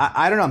just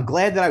I don't know. I'm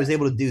glad that I was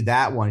able to do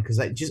that one because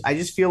I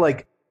just feel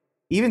like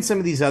even some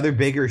of these other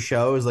bigger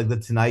shows like the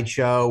Tonight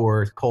Show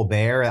or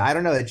Colbert, I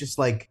don't know. It's just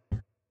like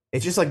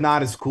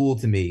not as cool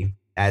to me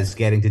as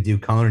getting to do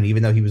Conan,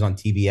 even though he was on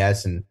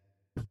TBS, and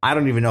I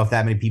don't even know if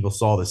that many people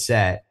saw the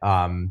set.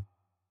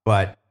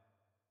 But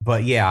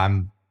yeah,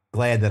 I'm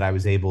glad that I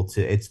was able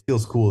to. It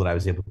feels cool that I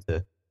was able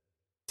to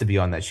be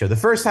on that show. The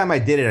first time I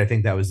did it, I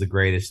think that was the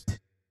greatest.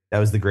 That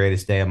was the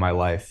greatest day of my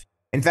life.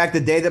 In fact, the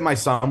day that my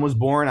son was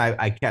born,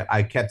 I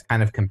kept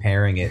kind of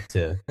comparing it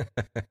to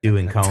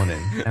doing Conan,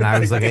 and I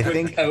was like, I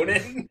think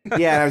Conan.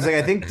 Yeah, and I was like,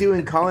 I think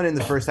doing Conan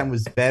the first time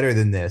was better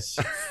than this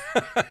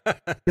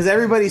because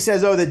everybody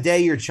says, oh, the day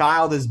your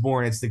child is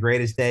born, it's the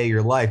greatest day of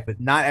your life, but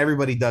not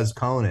everybody does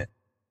Conan.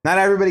 Not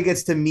everybody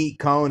gets to meet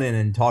Conan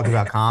and talk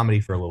about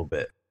comedy for a little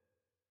bit.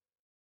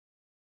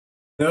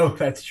 No,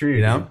 that's true.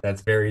 You know? Dude.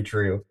 That's very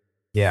true.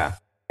 Yeah.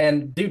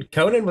 And dude,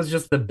 Conan was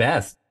just the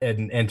best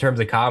in terms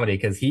of comedy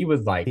because he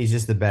was like, he's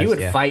just the best. He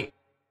would fight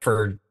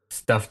for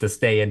stuff to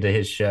stay into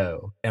his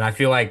show. And I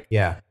feel like,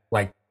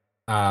 like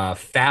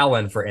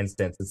Fallon, for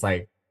instance, it's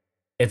like,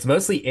 it's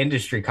mostly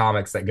industry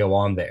comics that go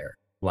on there.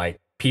 Like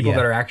people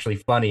that are actually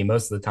funny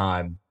most of the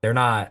time, they're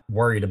not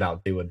worried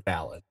about doing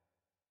Fallon.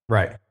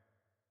 Right.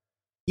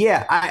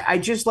 Yeah, I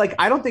just like,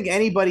 I don't think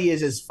anybody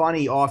is as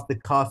funny off the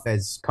cuff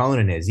as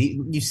Conan is.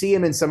 You see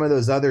him in some of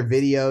those other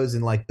videos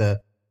and like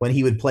when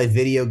he would play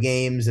video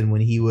games and when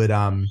he would,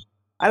 I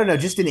don't know,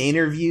 just in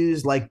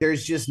interviews, like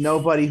there's just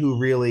nobody who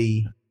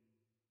really,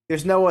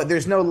 there's no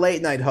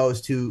late night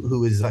host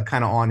who is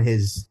kind of on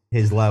his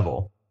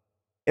level.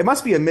 It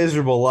must be a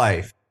miserable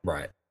life.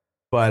 Right.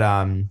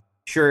 But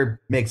sure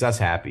makes us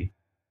happy.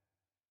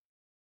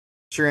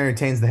 Sure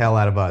entertains the hell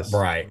out of us.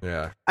 Right.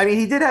 Yeah. I mean,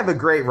 he did have a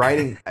great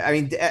writing. I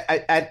mean,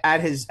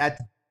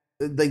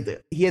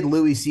 he had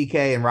Louis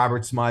C.K. and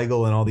Robert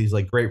Smigel and all these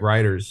like great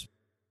writers.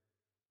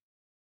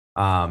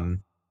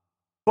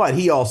 But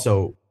he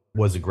also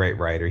was a great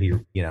writer. He,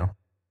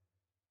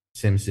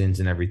 Simpsons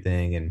and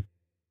everything, and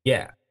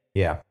yeah.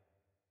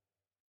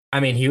 I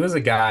mean, he was a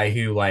guy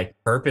who like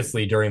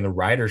purposely during the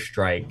writer's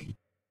strike,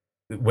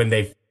 when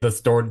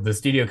the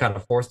studio kind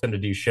of forced him to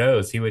do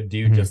shows, he would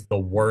do just the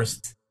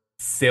worst,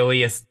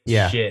 silliest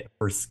shit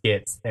for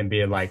skits and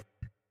being like,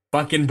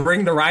 fucking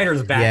bring the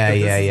writers back.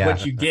 This is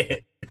what you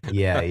get.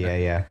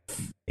 Yeah.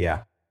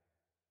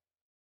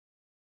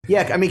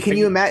 Yeah, I mean, can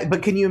you imagine?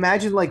 But can you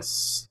imagine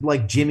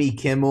like Jimmy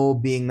Kimmel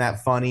being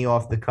that funny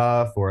off the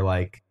cuff, or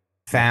like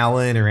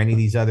Fallon, or any of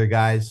these other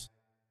guys?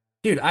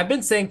 Dude, I've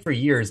been saying for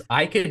years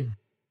I could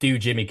do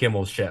Jimmy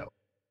Kimmel's show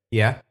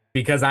Yeah.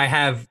 because I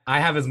have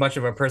as much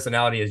of a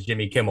personality as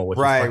Jimmy Kimmel, which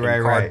is Right, fucking right,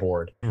 right.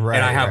 cardboard, and I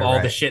Right, have right, all the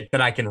right. shit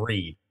that I can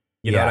read.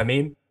 You know what I Yeah.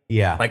 mean?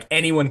 Yeah. Like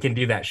anyone can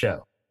do that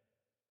show.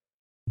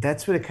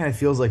 That's what it kind of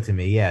feels like to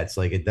me. Yeah, it's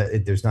like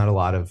there's not a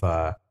lot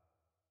of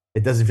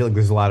it doesn't feel like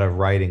there's a lot of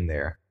writing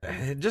there.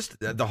 Just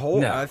the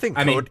whole. No, I think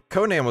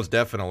Conan was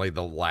definitely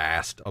the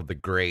last of the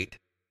great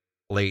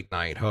late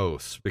night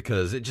hosts,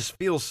 because it just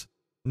feels,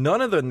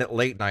 none of the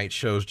late night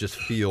shows just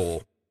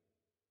feel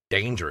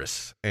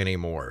dangerous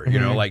anymore. You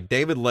know, like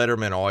David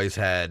Letterman always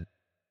had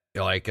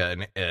like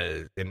an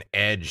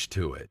edge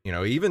to it. You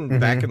know, even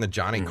back in the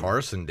Johnny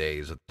Carson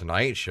days of the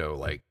Tonight Show,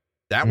 like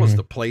that was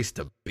the place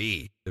to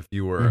be if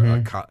you were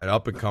an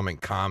up and coming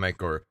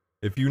comic, or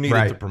if you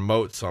needed to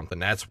promote something,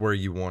 that's where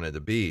you wanted to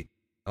be.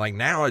 Like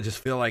now, I just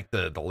feel like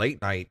the late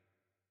night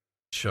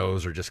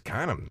shows are just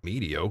kind of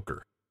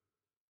mediocre.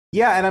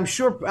 Yeah, and I'm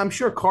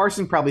sure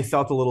Carson probably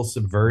felt a little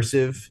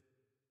subversive,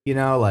 you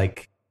know,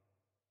 like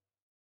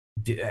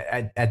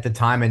at the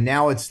time, and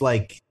now it's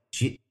like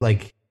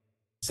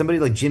somebody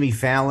like Jimmy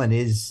Fallon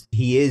is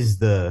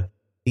the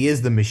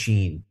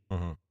machine,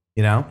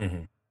 you know.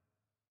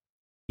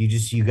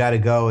 You got to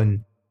go,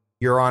 and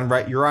you're on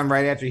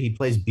right after he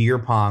plays beer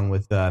pong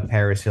with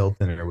Paris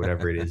Hilton or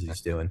whatever it is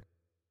he's doing.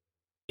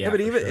 Yeah, but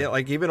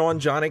even on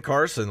Johnny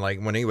Carson, like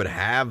when he would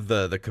have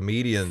the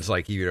comedians,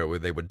 like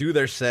they would do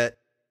their set,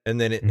 and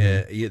then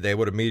they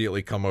would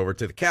immediately come over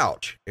to the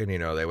couch, and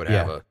they would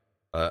have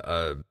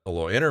a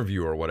little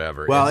interview or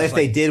whatever. Well, if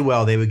they did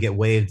well, they would get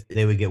waved.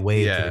 They would get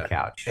waved to the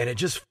couch, and it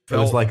just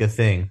was like a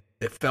thing.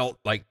 It felt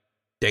like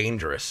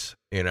dangerous,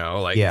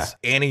 like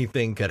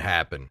anything could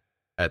happen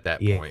at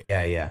that point.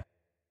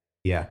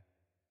 Yeah.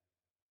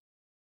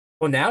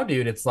 Well, now,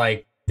 dude, it's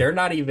like they're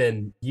not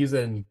even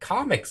using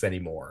comics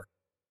anymore.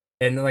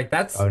 And like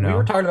we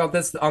were talking about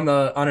this on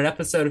an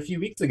episode a few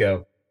weeks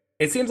ago.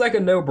 It seems like a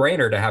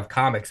no-brainer to have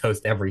comics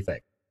host everything,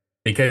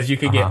 because you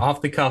can get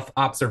off-the-cuff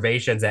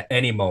observations at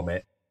any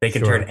moment. They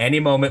can turn any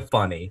moment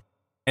funny.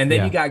 And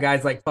then you got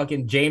guys like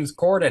fucking James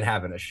Corden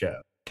having a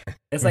show.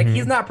 It's like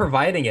he's not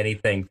providing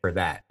anything for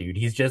that, dude.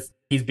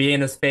 He's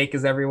being as fake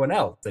as everyone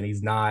else, and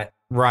he's not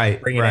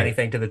bringing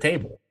anything to the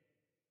table.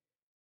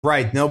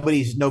 Right.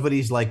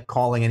 Nobody's like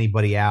calling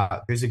anybody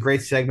out. There's a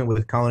great segment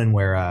with Conan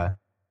where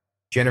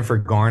Jennifer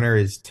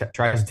Garner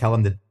tries to tell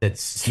him that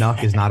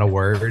snuck is not a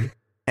word,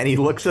 and he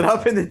looks it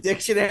up in the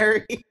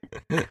dictionary.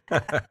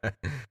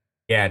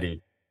 Yeah,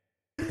 dude.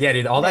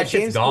 All that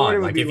shit's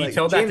gone. Like if you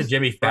told that to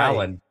Jimmy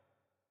Fallon,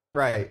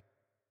 right?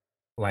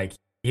 Like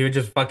he would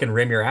just fucking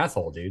rim your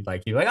asshole, dude.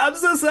 Like you're like, I'm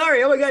so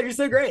sorry. Oh my god, you're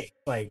so great.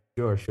 Like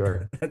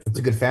sure. That's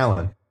a good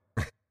Fallon.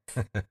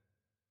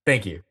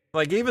 Thank you.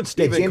 Like even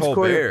Stephen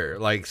Colbert,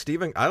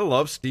 I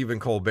love Stephen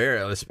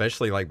Colbert,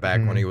 especially like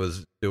back when he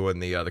was doing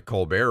the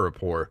Colbert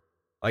Report.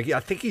 Like,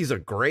 I think he's a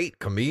great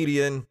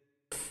comedian,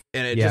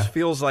 and it just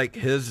feels like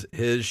his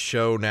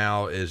show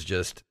now is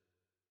just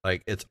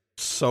like, it's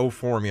so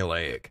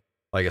formulaic,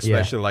 like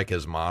especially like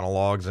his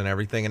monologues and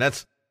everything. And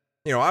that's,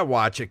 I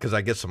watch it because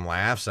I get some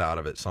laughs out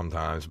of it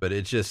sometimes, but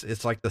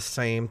it's like the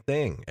same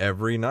thing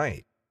every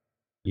night.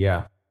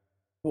 Yeah.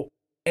 Well,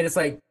 and it's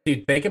like,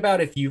 dude, think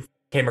about if you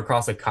came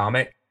across a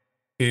comic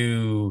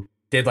who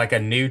did like a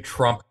new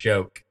Trump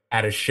joke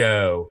at a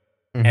show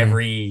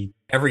every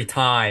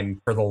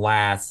time for the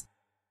last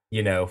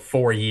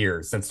 4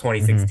 years since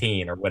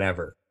 2016 or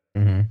whatever.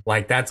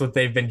 Like that's what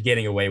they've been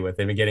getting away with.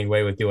 They've been getting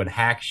away with doing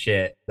hack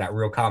shit that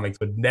real comics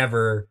would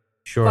never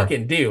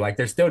fucking do. Like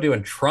they're still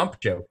doing Trump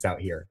jokes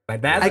out here.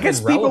 Like that. I guess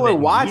people are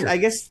watching. I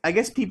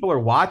guess people are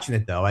watching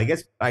it though. I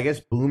guess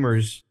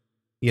boomers,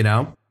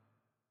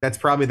 that's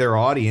probably their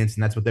audience,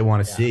 and that's what they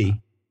want to see.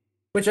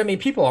 Which, I mean,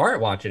 people aren't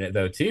watching it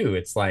though too.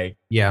 It's like,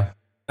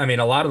 I mean,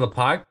 a lot of the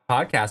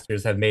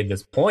podcasters have made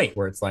this point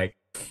where it's like,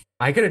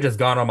 I could have just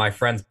gone on my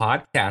friend's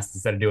podcast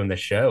instead of doing the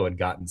show and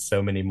gotten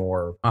so many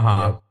more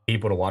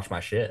people to watch my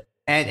shit.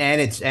 And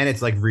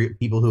it's like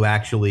people who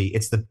actually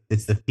it's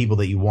the people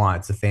that you want.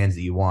 It's the fans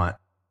that you want.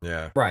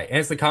 Yeah. Right. And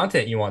it's the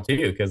content you want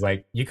too, because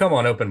like you come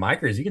on open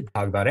micers, you can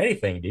talk about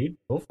anything, dude.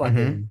 We'll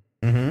fucking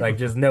like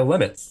just no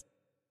limits.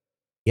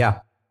 Yeah.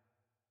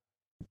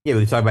 Yeah,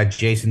 we can talk about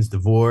Jason's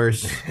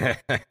divorce,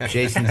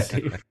 Jason's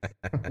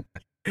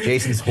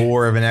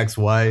whore of an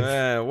ex-wife.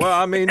 Well,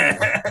 I mean,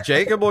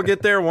 Jacob will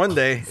get there one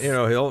day.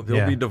 He'll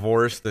be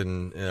divorced,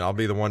 and I'll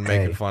be the one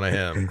making fun of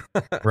him.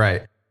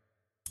 Right.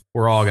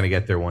 We're all gonna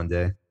get there one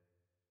day.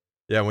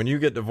 Yeah, when you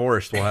get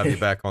divorced, we'll have you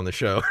back on the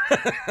show.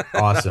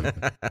 Awesome.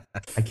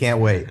 I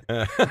can't wait.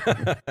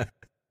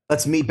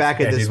 Let's meet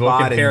back at this spot.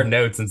 We'll compare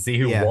notes and see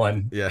who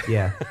won.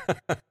 Yeah.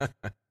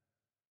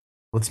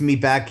 Let's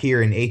meet back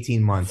here in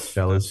 18 months,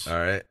 fellas. All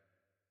right.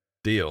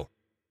 Deal.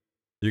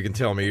 You can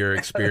tell me your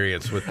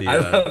experience with the... I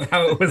love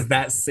how it was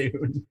that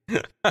soon.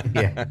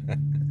 Yeah.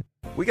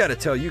 We got to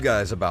tell you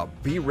guys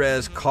about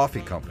B-Res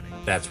Coffee Company.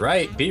 That's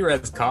right.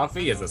 B-Res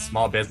Coffee is a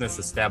small business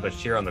established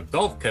here on the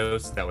Gulf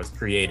Coast that was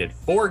created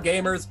for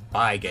gamers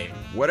by gamers.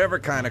 Whatever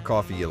kind of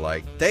coffee you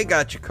like, they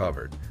got you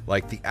covered.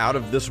 Like the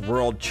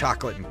out-of-this-world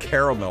chocolate and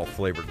caramel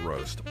flavored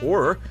roast,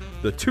 or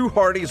the Two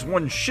Hardies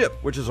One Ship,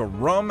 which is a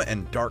rum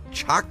and dark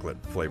chocolate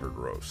flavored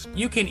roast.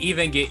 You can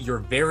even get your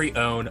very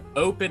own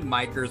Open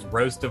Micers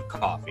roast of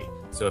coffee.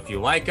 So if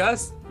you like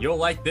us, you'll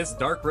like this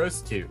dark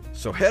roast too.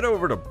 So head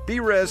over to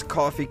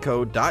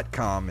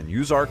brescoffeeco.com and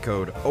use our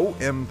code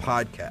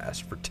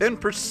OMPodcast for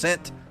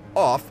 10%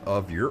 off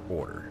of your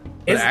order.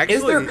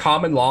 Is there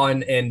common law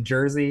in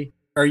Jersey?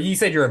 Or you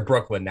said you're in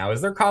Brooklyn now. Is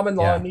there common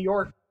law in New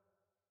York?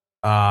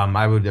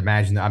 I would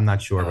imagine. I'm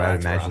not sure, but I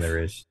would imagine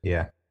there is.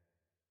 Yeah.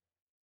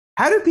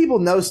 How do people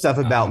know stuff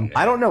about?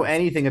 I don't know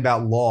anything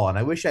about law, and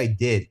I wish I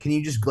did. Can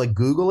you just like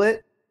Google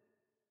it?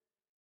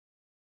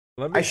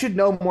 I should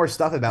know more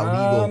stuff about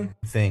legal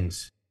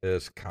things.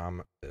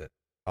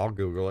 I'll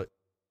Google it.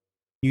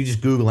 You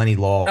just Google any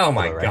law. Oh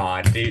my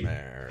God, dude.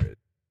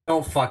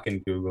 Don't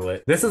fucking Google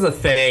it. This is a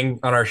thing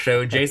on our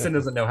show. Jason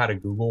doesn't know how to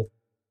Google.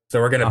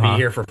 So we're going to be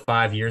here for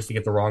 5 years to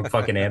get the wrong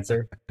fucking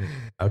answer.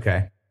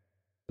 Okay.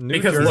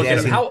 Because look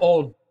at him. How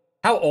old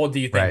do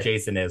you think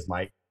Jason is,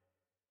 Mike?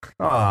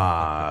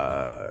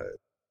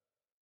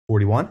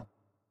 41.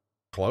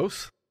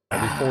 Close.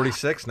 I'll be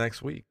 46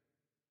 next week.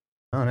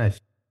 Oh, nice.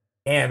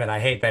 Damn it, I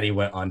hate that he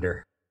went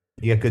under.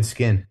 You got good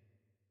skin.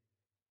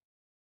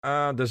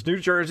 Does New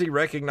Jersey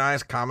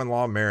recognize common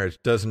law marriage?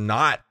 Does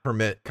not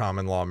permit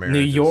common law marriage.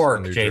 New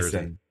York,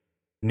 Jason.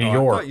 New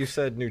York. I thought you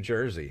said New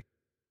Jersey.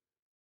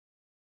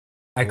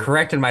 I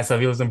corrected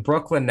myself. He was in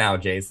Brooklyn now,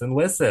 Jason.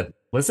 Listen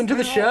to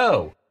the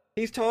show.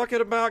 He's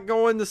talking about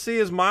going to see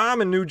his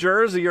mom in New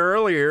Jersey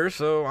earlier,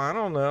 so I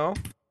don't know.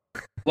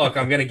 Look,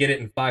 I'm going to get it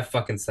in 5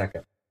 fucking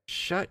seconds.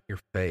 Shut your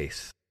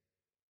face.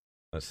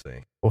 Let's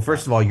see. Well,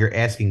 first of all, you're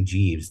asking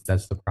Jeeves.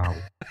 That's the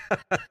problem.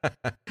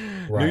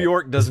 New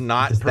York does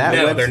not permit.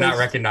 No, they're not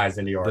recognized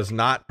in New York. Does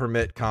not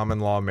permit common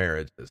law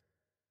marriages.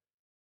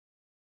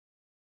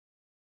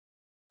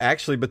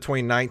 Actually,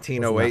 between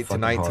 1908 to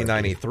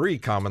 1993,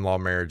 common law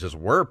marriages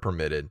were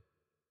permitted,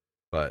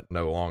 but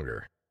no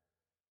longer.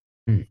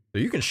 So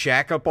you can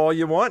shack up all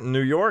you want in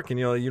New York, and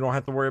you don't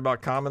have to worry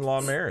about common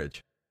law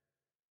marriage.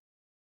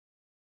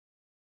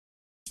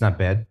 It's not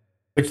bad.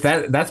 Which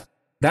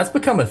that's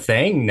become a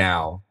thing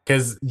now.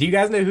 Because do you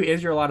guys know who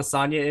Israel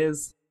Adesanya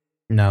is?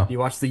 No. Do you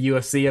watch the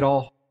UFC at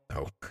all?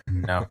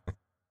 No.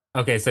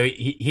 Okay, so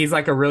he's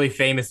like a really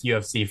famous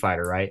UFC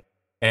fighter, right?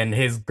 And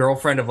his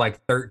girlfriend of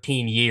like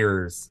 13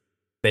 years,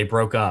 they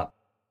broke up.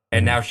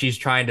 And now she's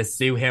trying to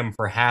sue him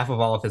for half of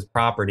all of his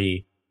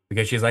property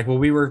because she's like, well,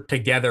 we were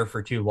together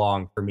for too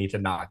long for me to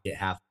not get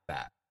half of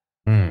that.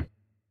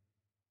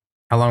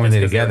 How long were they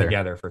together?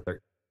 Together for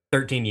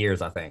 13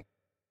 years, I think.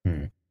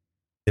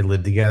 They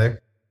lived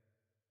together?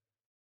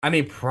 I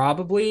mean,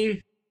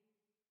 probably.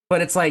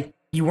 But it's like,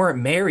 you weren't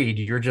married.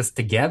 You're just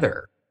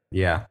together.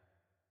 Yeah.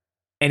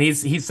 And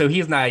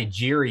he's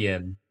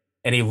Nigerian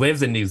and he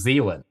lives in New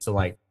Zealand. So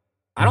like,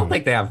 I don't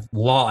think they have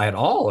law at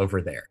all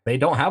over there. They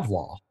don't have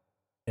law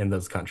in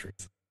those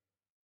countries.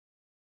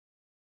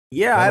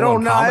 Yeah, I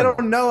don't know. I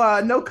don't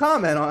know. No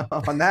comment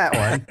on that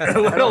one.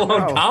 Let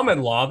alone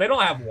common law. They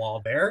don't have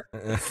law there.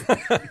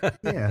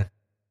 Yeah.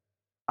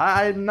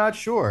 I'm not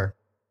sure.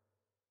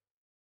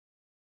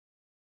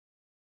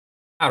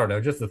 I don't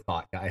know. Just a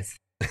thought, guys.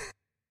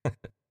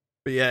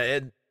 But yeah,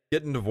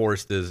 getting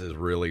divorced is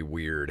really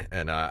weird,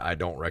 and I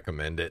don't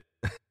recommend it.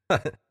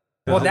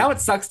 Well, now it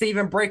sucks to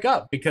even break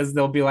up because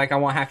they'll be like, I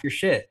want half your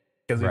shit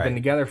because we've been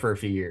together for a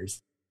few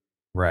years.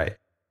 Right.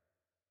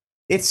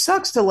 It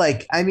sucks to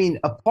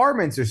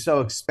apartments are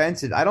so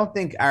expensive. I don't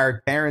think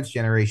our parents'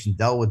 generation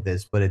dealt with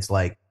this, but it's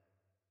like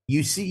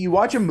you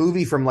watch a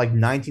movie from like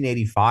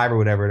 1985 or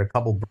whatever, and a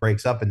couple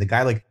breaks up, and the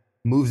guy like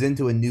moves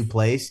into a new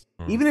place,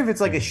 even if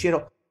it's like a shit.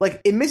 Like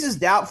in Mrs.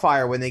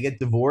 Doubtfire, when they get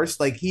divorced,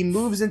 like he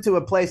moves into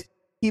a place.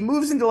 He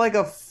moves into like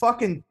a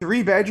fucking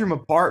 3-bedroom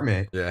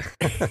apartment. Yeah.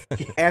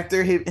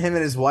 After him and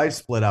his wife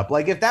split up.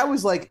 Like if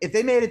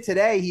they made it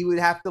today, he would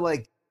have to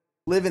like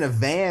live in a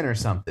van or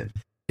something.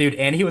 Dude,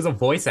 and he was a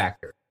voice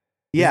actor.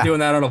 He's doing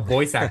that on a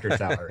voice actor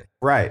salary.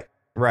 Right.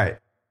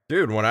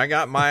 Dude, when I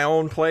got my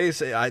own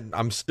place,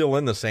 I'm still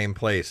in the same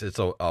place. It's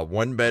a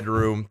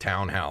 1-bedroom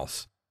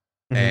townhouse.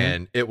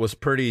 And it was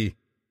pretty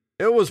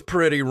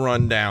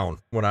run down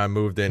when I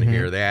moved in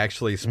here. They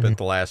actually spent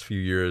the last few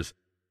years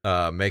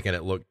making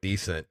it look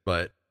decent,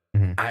 but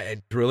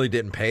I really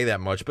didn't pay that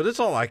much, but it's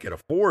all I could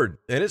afford.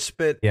 And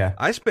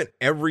I spent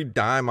every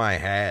dime I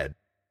had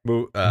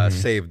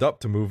saved up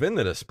to move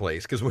into this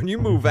place. Cause when you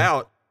move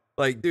out,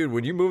 like, dude,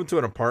 when you move into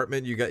an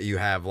apartment, you got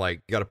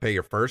to pay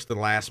your first and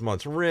last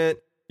month's rent.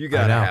 You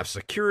got to have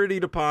security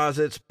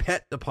deposits,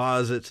 pet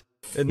deposits.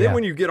 And then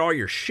when you get all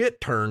your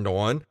shit turned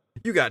on,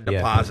 you got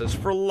deposits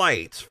for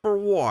lights, for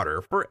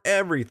water, for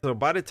everything.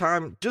 By the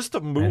time just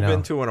to move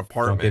into an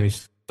apartment, don't get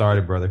me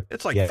started, brother.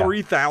 It's like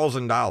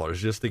 $3,000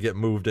 just to get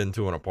moved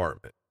into an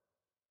apartment.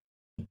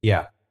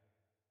 Yeah.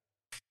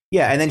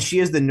 Yeah, and then she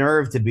has the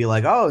nerve to be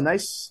like, "Oh,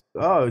 nice.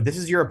 Oh, this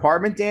is your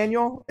apartment,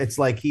 Daniel." It's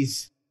like, "Oh,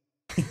 nice.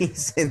 Oh, this is your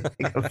apartment, Daniel." It's like he's in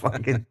like a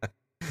fucking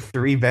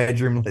 3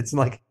 bedroom. It's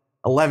like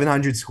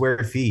 1,100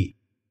 square feet.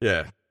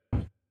 Yeah.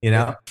 You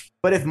know.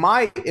 But if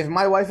my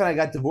wife and I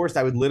got divorced,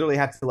 I would literally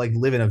have to like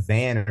live in a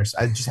van, or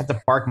I just have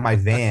to park my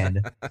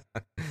van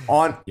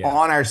on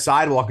our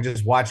sidewalk and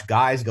just watch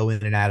guys go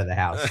in and out of the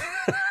house.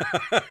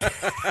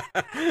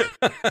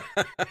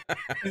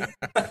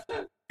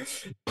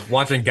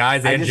 Watching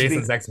guys and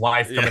Jason's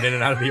ex-wife coming in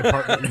and out of the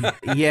apartment.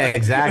 Yeah,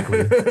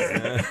 exactly.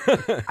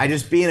 I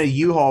just be in a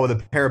U-Haul with a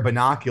pair of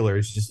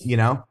binoculars, just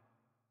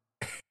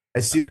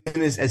as soon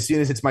as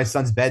it's my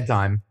son's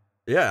bedtime.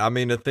 Yeah, I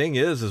mean the thing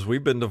is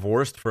we've been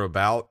divorced for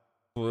about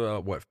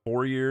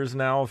 4 years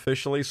now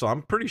officially, so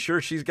I'm pretty sure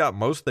she's got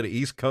most of the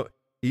East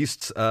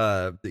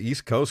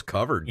Coast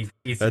covered.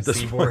 Eastern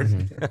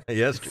Seaboard.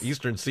 Yes,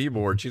 Eastern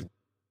Seaboard. She's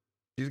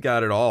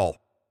got it all.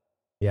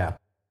 Yeah.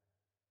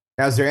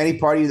 Now, is there any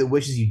part of you that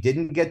wishes you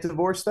didn't get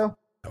divorced, though?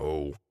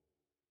 No.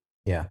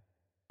 Yeah.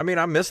 I mean,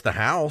 I miss the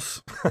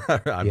house.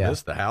 I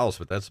miss the house,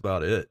 but that's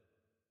about it.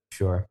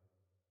 Sure.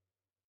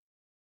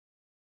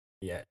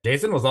 Yeah.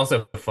 Jason was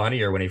also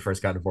funnier when he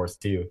first got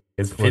divorced, too.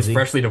 His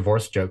freshly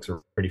divorced jokes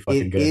were pretty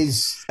fucking good.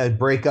 A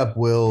breakup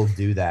will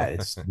do that.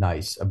 It's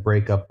nice. A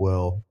breakup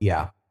will,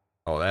 yeah.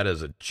 Oh, that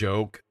is a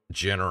joke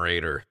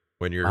generator.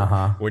 When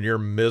you're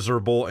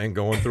miserable and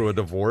going through a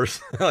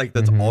divorce, like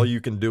that's all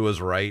you can do is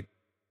write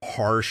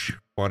harsh,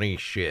 funny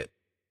shit.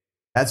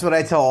 That's what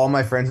I tell all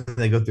my friends when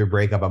they go through a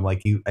breakup. I'm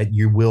like,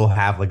 you will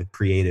have like a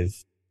creative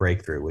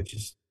breakthrough, which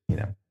is,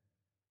 kind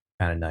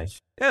of nice.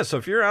 Yeah. So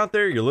if you're out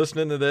there, you're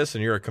listening to this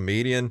and you're a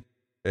comedian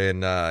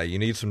and you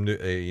need some new,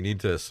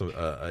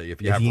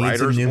 if you have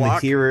writer's new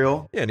block,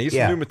 material. Yeah, need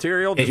some new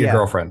material. Hit your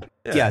girlfriend.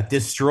 Yeah.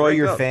 Destroy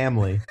your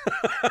family.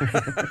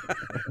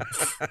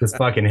 Just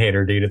fucking hate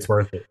her, dude. It's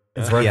worth it.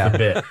 It's worth the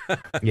bit.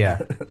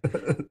 Yeah.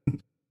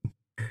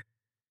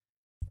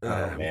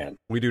 Oh man,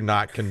 we do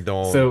not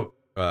condone. So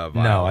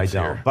no, I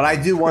don't. Here. But I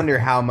do wonder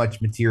how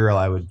much material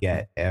I would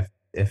get if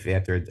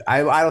after.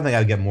 I don't think I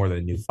would get more than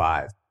a new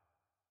 5.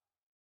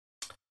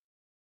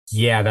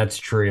 Yeah, that's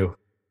true.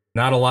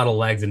 Not a lot of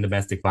legs in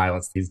domestic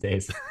violence these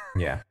days.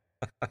 Yeah,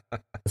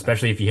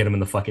 especially if you hit them in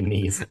the fucking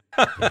knees.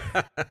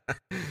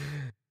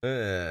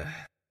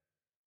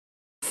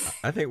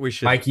 I think we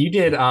should. Mike, you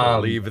did.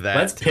 Leave that.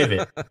 Let's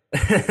pivot.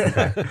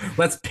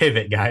 Let's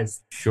pivot,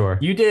 guys. Sure.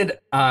 You did.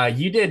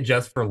 You did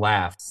Just for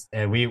Laughs,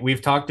 and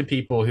we've talked to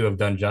people who have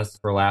done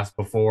Just for Laughs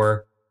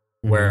before,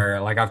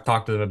 where like I've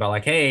talked to them about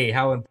like, hey,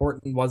 how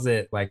important was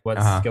it? Like,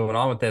 what's going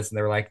on with this? And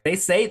they were like, they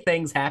say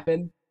things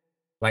happen.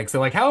 Like, so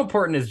like, how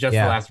important is Just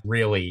for Laughs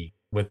really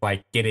with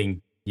like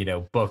getting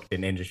booked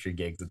in industry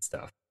gigs and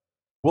stuff?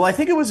 Well, I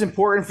think it was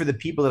important for the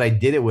people that I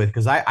did it with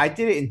because I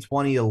did it in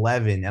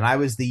 2011, and I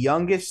was the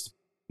youngest.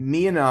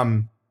 Me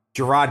and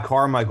Gerard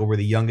Carmichael were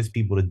the youngest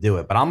people to do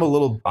it, but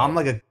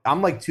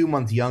I'm like 2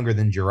 months younger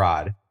than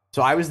Gerard,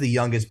 so I was the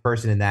youngest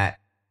person in that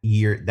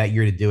year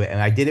to do it,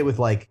 and I did it with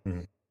like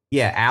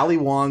Ali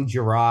Wong,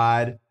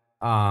 Gerard,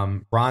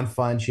 Ron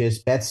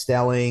Funches, Beth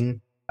Stelling,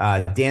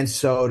 Dan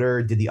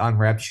Soder did the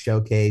Unwrapped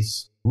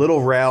showcase.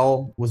 Little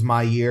Rel was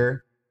my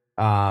year.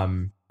 A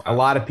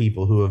lot of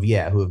people who have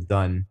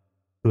done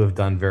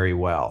very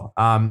well.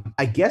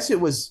 I guess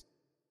it was.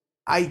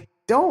 I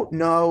don't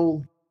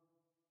know.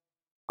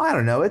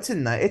 It's a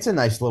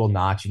nice little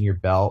notch in your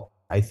belt.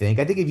 I think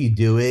if you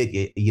do it,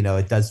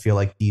 it does feel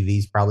like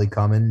TV's probably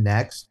coming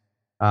next.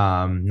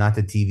 Not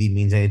that TV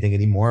means anything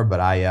anymore, but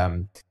I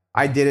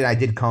did it. I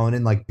did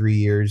Conan like 3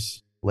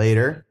 years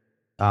later,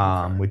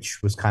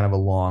 which was kind of a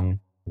long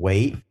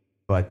wait.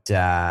 But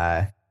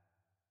I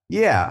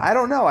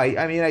don't know.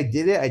 I mean, I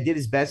did it. I did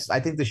as best. I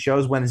think the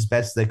shows went as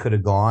best as they could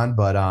have gone.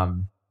 But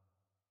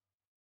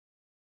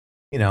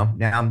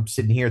now I'm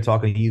sitting here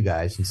talking to you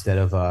guys instead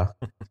of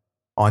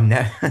on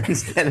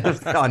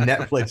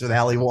Netflix with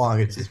Ali Wong.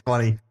 It's just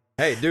funny.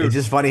 Hey, dude, it's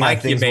just funny Mike,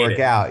 how things work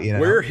out.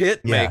 We're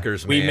hit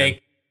makers, man. We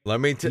make. Let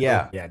me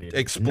dude.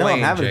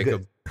 explain,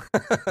 Jacob.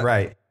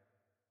 Right.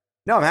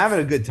 No, I'm having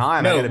a good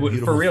time. I got a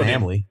beautiful for real,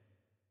 family.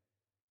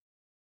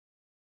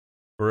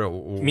 For real,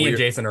 me and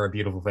Jason are a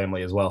beautiful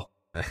family as well.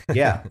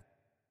 Yeah.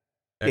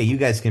 Yeah, you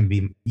guys can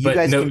be.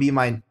 Can be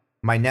my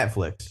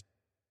Netflix.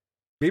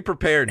 Be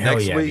prepared.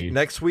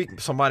 Next week,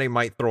 somebody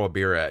might throw a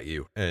beer at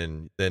you,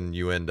 and then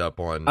you end up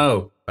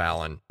on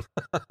Fallon.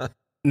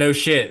 No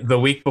shit. The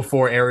week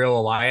before, Ariel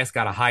Elias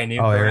got a high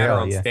noon burner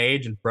on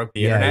stage and broke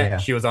the internet. Yeah.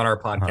 She was on our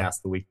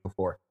podcast the week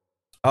before.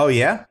 Oh,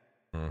 yeah?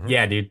 Mm-hmm.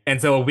 Yeah, dude.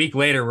 And so a week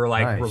later, we're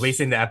like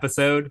releasing the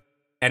episode,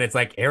 and it's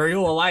like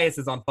Ariel Elias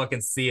is on fucking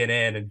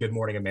CNN and Good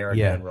Morning America.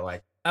 Yeah. And we're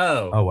like,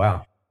 oh,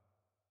 wow.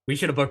 We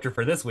should have booked her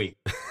for this week.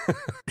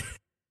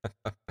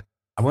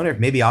 I wonder if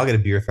maybe I'll get a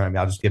beer thrown at me.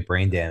 I'll just get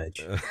brain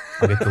damage.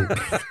 I'll get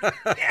to,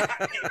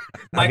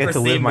 Mike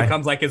Recine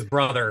becomes like his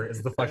brother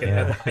is the fucking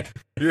headline.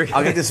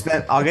 I'll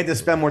get to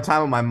spend more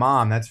time with my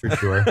mom. That's for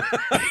sure.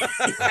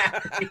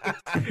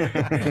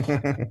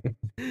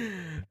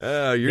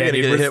 You're gonna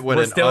get hit with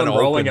we're still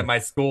enrolling at my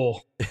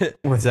school.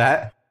 What's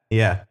that?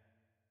 Yeah.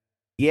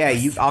 Yeah,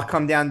 I'll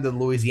come down to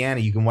Louisiana.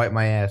 You can wipe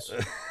my ass.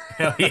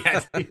 Hell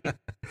yeah, dude.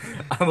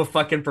 I'm a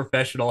fucking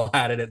professional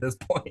at it at this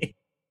point.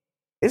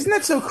 Isn't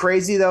that so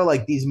crazy though?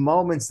 Like these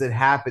moments that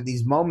happen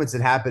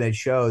at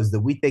shows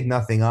that we think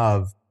nothing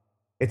of.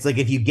 It's like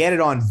if you get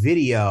it on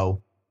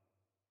video,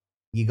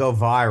 you go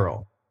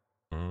viral.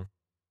 Mhm.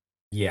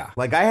 Yeah.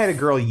 Like I had a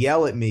girl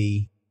yell at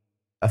me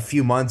a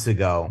few months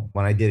ago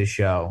when I did a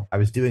show. I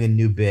was doing a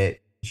new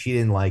bit. She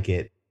didn't like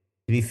it.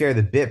 To be fair,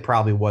 the bit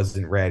probably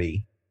wasn't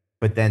ready.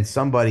 But then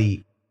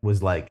somebody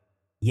was like,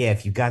 yeah,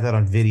 if you got that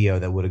on video,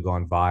 that would have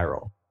gone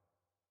viral.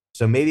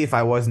 So maybe if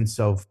I wasn't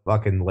so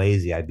fucking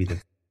lazy, I'd be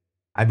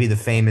the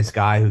famous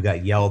guy who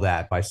got yelled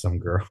at by some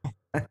girl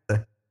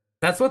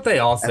That's what they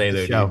all at say, the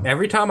though, show. dude.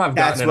 Every time I've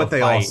That's gotten in a what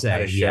they all fight at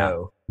say. a Yeah.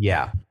 show.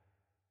 Yeah.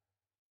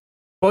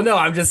 Well, no,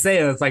 I'm just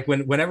saying it's like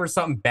whenever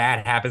something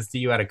bad happens to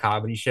you at a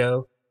comedy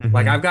show,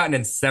 like Mm-hmm. I've gotten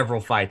in several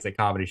fights at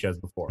comedy shows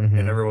before, and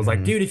Mm-hmm. everyone's like,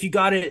 Mm-hmm. dude, if you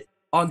got it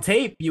on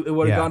tape, it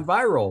would have Yeah. gone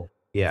viral. It's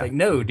Yeah. like,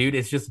 no, dude,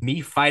 it's just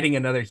me fighting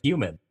another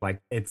human. Like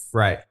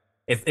Right.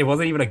 it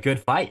wasn't even a good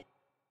fight.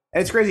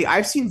 And it's crazy.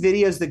 I've seen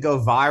videos that go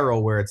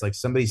viral where it's like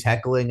somebody's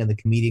heckling and the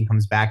comedian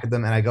comes back at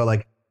them, and I go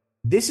like,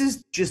 "This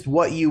is just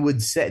what you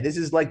would say. This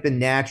is like the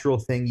natural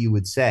thing you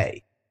would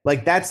say.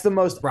 Like that's the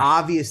most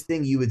obvious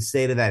thing you would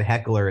say to that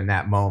heckler in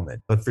that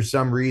moment." But for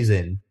some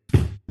reason,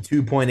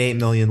 2.8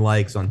 million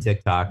likes on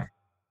TikTok.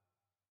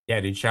 Yeah,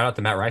 dude, shout out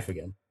to Matt Rife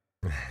again.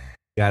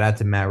 Shout out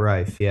to Matt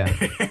Rife. Yeah,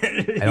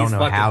 I don't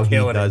know how he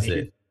does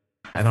it.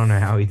 I don't know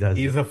how he does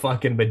it. He's a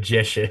fucking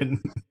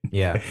magician.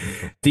 Yeah.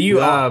 Do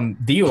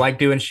you like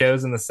doing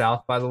shows in the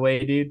South, by the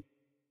way, dude?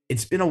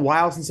 It's been a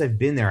while since I've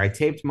been there. I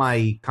taped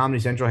my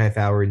Comedy Central half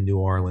hour in New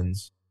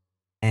Orleans.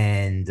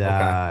 And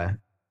yeah,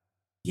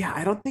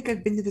 I don't think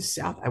I've been to the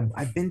South.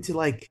 I've been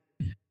to I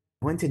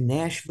went to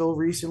Nashville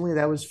recently.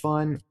 That was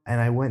fun.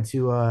 And I went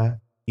to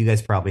you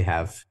guys probably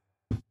have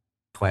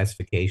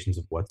classifications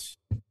of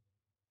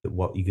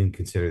what you can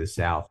consider the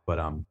South, but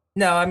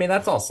no, I mean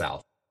that's all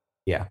South.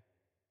 Yeah.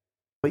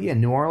 But yeah,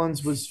 New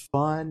Orleans was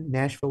fun.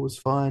 Nashville was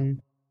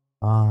fun.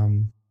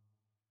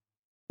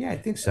 Yeah, I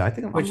think so. I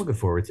think I'm looking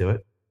forward to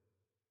it.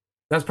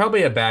 That's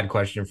probably a bad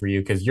question for you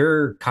because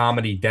your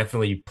comedy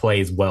definitely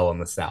plays well in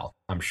the South,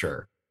 I'm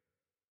sure.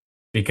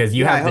 Because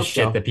you have the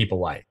shit that people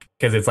like.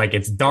 Because it's like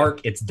it's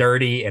dark, it's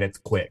dirty, and it's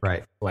quick.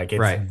 Right. Like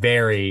it's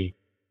very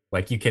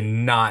like you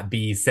cannot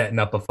be setting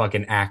up a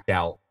fucking act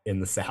out in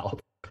the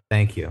South.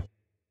 Thank you.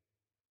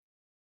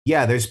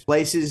 Yeah, I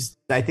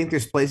think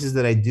there's places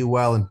that I do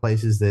well and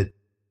places that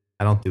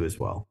I don't do as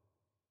well.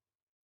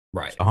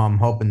 Right. So I'm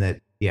hoping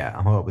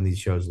these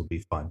shows will be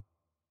fun.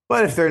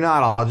 But if they're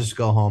not, I'll just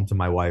go home to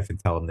my wife and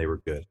tell them they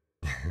were good.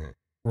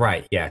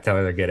 Right. Yeah. Tell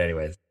her they're good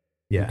anyways.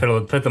 Yeah.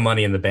 Put the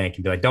money in the bank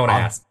and be like, don't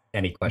ask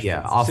any questions.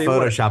 Yeah. I'll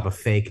Photoshop a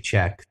fake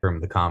check from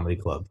the comedy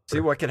club. See,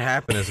 what can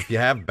happen is if you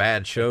have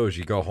bad shows,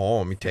 you go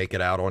home, you take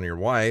it out on your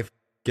wife,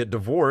 get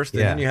divorced,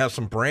 and then you have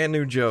some brand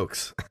new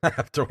jokes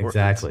afterwards.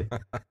 Exactly.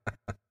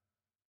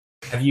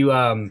 Have you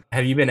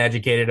been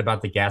educated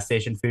about the gas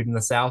station food in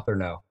the South or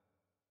no?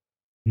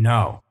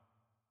 No.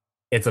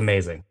 It's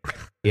amazing.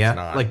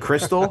 Yeah. Like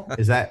Crystal?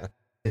 Is that?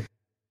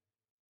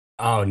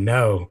 Oh,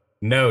 no,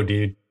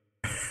 dude.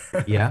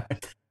 Yeah.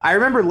 I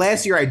remember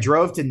last year I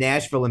drove to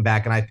Nashville and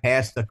back and I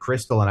passed a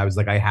Crystal and I was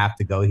like, I have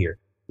to go here.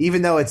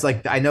 Even though it's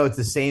like, I know it's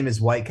the same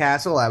as White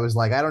Castle. I was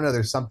like, I don't know.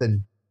 There's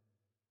something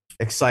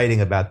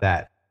exciting about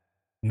that.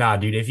 Nah,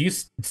 dude.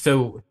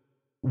 So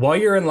while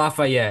you're in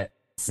Lafayette,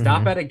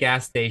 stop at a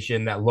gas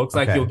station that looks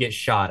like you'll get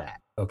shot at.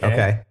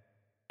 Okay.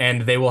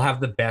 And they will have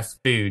the best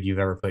food you've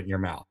ever put in your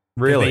mouth.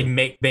 Really?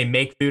 They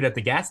make food at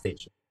the gas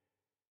station.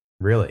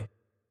 Really?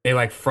 They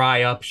like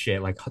fry up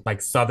shit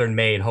like Southern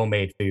made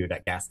homemade food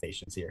at gas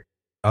stations here.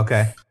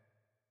 Okay.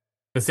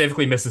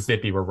 Specifically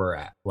Mississippi where we're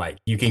at. Like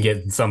you can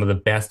get some of the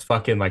best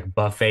fucking like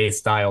buffet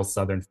style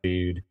Southern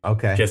food.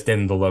 Okay. Just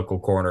in the local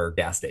corner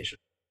gas station.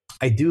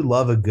 I do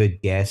love a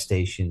good gas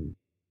station.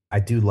 I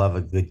do love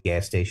a good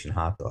gas station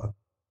hot dog.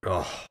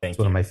 Oh, it's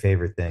one of my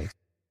favorite things.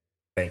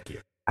 Thank you.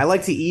 I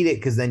like to eat it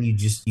because then you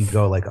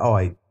go like, oh,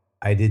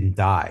 I didn't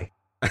die.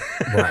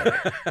 Right.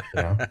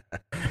 You know?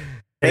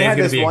 Today's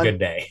gonna be a good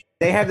day.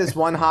 They have this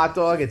one hot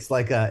dog. It's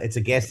like it's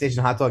a gas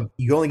station hot dog.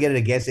 You only get it at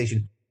a gas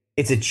station.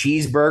 It's a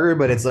cheeseburger,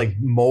 but it's like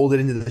molded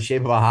into the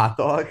shape of a hot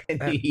dog,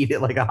 and you eat it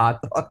like a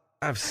hot dog.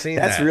 I've seen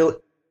that.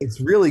 It's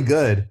really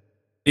good.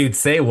 Dude,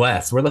 say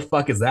Wes. Where the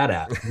fuck is that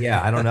at?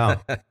 Yeah, I don't know.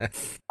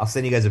 I'll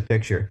send you guys a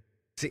picture.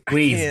 See,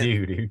 please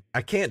do, dude.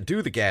 I can't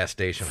do the gas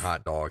station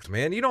hot dogs,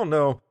 man. You don't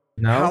know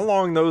No? how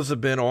long those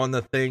have been on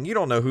the thing. You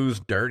don't know whose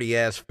dirty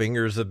ass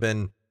fingers have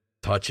been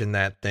touching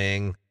that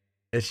thing.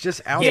 It's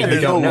just out there. You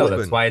don't know.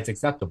 That's why it's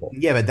acceptable.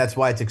 Yeah, but that's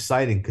why it's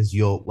exciting because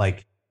you'll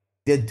like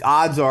the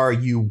odds are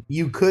you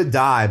could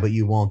die, but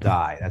you won't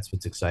die. That's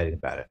what's exciting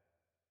about it.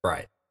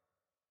 Right.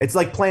 It's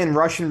like playing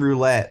Russian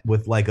roulette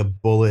with like a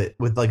bullet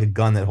with like a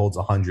gun that holds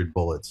 100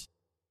 bullets.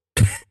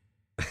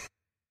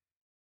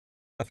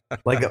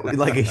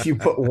 like if you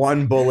put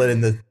one bullet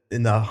in the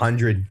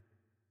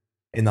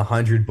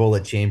 100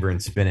 bullet chamber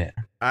and spin it.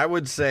 I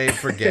would say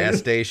for gas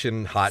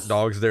station hot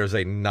dogs, there's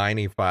a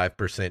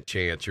 95%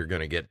 chance you're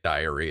going to get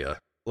diarrhea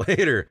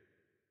later.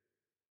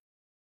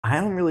 I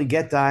don't really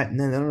get diet.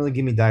 No, they don't really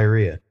give me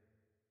diarrhea.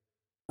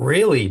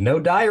 Really? No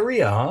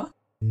diarrhea, huh?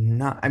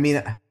 Not. I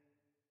mean,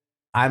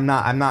 I'm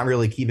not. I'm not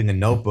really keeping a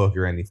notebook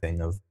or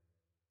anything. Of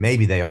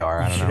maybe they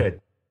are. I don't know.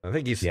 I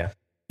think he's. Yeah.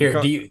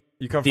 Here, do you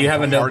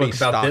have a notebook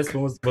about this?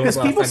 When was the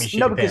last people, time you shit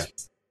your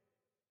pants?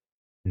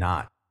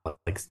 Not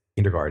like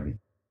kindergarten.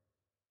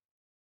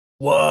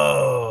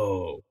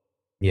 Whoa.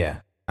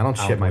 Yeah, I don't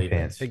shit my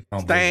pants.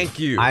 Thank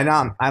you. I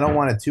don't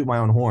want to toot my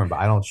own horn, but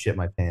I don't shit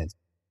my pants.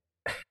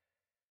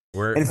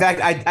 In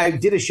fact, I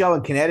did a show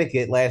in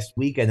Connecticut last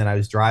weekend, and I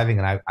was driving,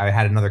 and I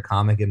had another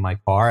comic in my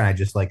car, and I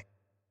just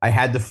I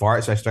had to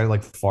fart, so I started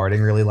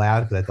farting really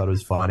loud because I thought it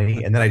was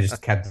funny, and then I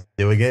just kept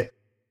doing it.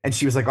 And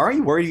she was like, "Aren't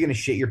you worried you're gonna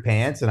shit your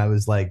pants?" And I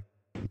was like,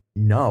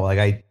 "No,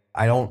 I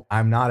don't.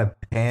 I'm not a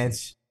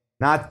pants.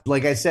 Not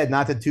like I said,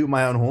 not to toot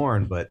my own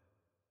horn, but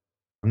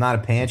I'm not a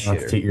pants shitter. Not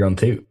to toot your own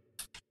toot.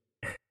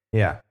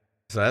 Yeah.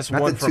 So that's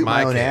not one to for toot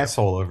my own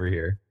asshole over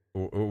here.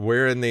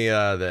 We're in the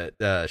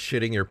that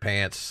shitting your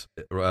pants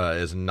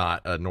is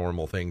not a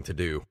normal thing to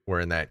do. We're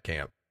in that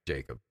camp,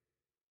 Jacob.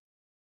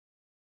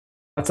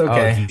 That's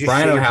okay.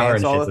 Brian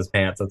O'Halloran shits his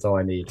pants. That's all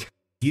I need.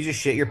 Do you just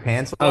shit your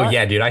pants? Oh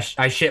yeah, dude. I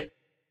shit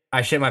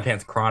my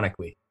pants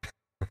chronically.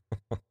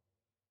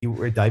 You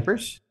wear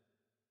diapers?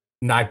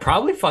 No, I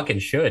probably fucking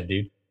should,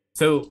 dude.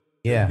 So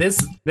yeah,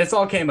 this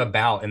all came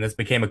about, and this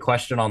became a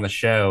question on the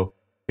show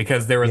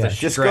because there was a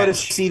just go to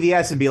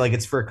CVS and be like,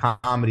 it's for a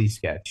comedy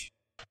sketch.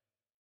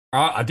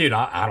 Dude,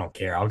 I don't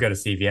care. I'll go to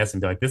CVS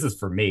and be like, this is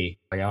for me.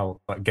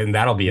 That'll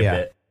be a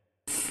bit.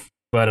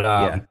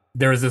 But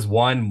there was this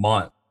 1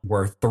 month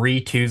where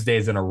 3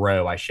 Tuesdays in a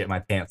row I shit my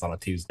pants on a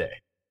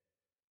Tuesday.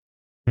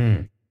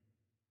 3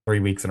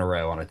 weeks in a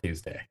row on a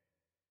Tuesday.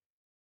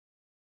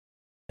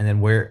 And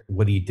then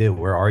what do you do?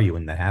 Where are you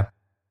when that happens?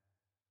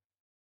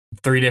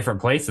 3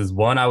 different places.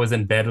 One, I was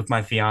in bed with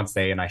my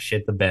fiance and I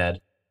shit the bed.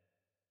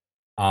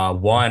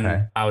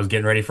 One, I was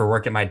getting ready for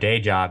work at my day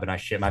job and I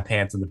shit my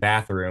pants in the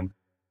bathroom.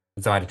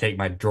 And so I had to take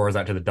my drawers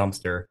out to the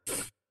dumpster.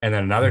 And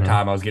then another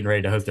time I was getting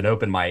ready to host an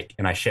open mic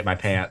and I shit my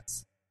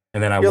pants.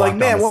 And then I walked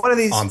one of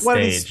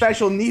these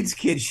special needs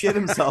kids shit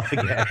himself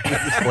again.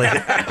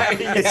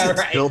 It's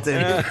just built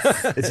in.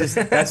 It's just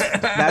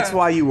that's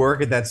why you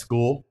work at that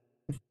school.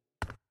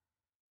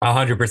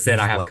 100%.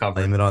 I have covered.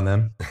 Blame it on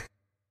them.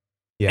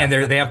 Yeah, and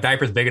they have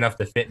diapers big enough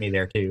to fit me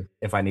there too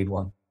if I need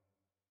one.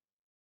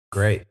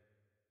 Great.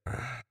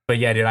 But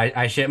yeah, dude,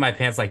 I shit my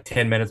pants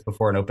 10 minutes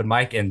before an open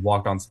mic and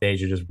walked on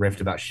stage and just riffed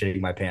about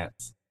shitting my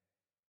pants.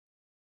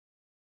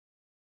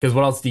 Because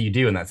what else do you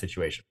do in that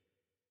situation?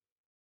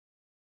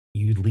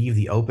 You leave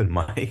the open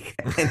mic.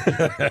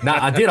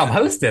 Nah, dude, I'm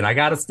hosting. I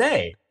gotta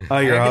stay. Oh,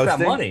 you're hosting? Get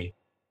that money.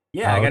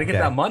 Yeah, I gotta get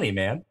that money,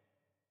 man.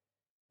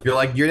 You're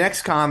like your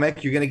next comic.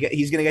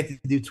 He's gonna get to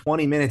do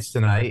 20 minutes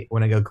tonight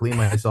when I go clean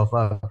myself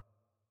up.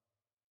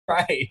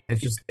 Right.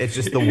 It's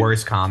just the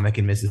worst comic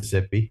in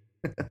Mississippi.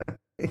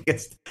 He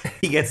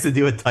gets to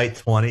do a tight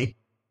 20.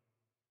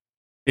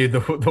 Dude,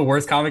 the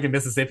worst comic in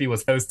Mississippi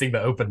was hosting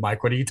the open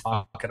mic. What are you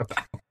talking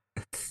about?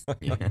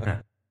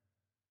 Yeah.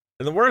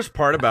 And the worst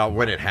part about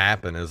when it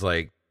happened is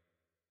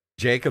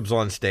Jacob's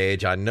on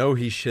stage. I know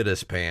he shit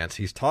his pants.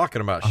 He's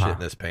talking about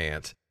shitting his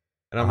pants.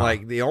 And I'm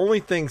like, the only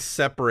thing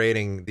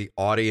separating the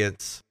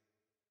audience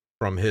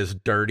from his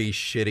dirty,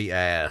 shitty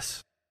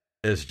ass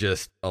is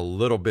just a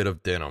little bit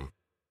of denim.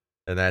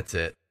 And that's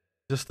it.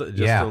 Just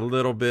a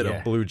little bit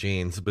of blue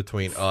jeans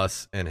between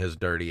us and his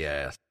dirty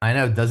ass. I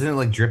know. Doesn't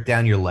it drip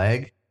down your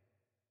leg?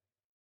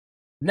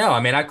 No,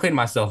 I mean, I cleaned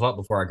myself up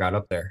before I got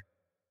up there.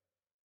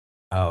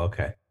 Oh,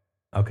 okay.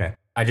 Okay.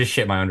 I just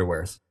shit my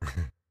underwears.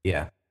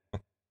 Yeah.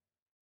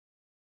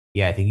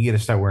 Yeah, I think you got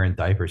to start wearing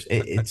diapers.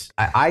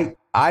 I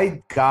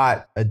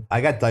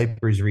got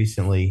diapers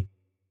recently,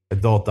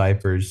 adult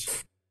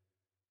diapers,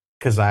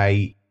 because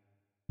I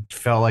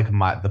felt like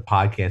the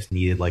podcast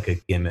needed a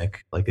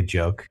gimmick, a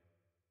joke.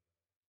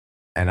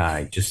 And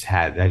I just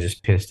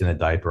pissed in a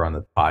diaper on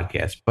the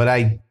podcast. But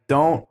I'm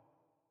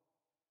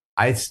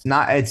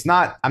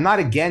not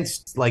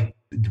against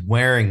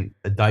wearing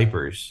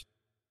diapers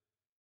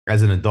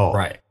as an adult.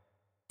 Right.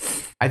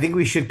 I think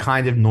we should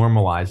kind of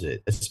normalize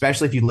it,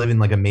 especially if you live in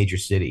a major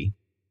city.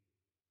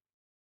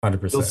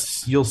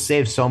 100%. You'll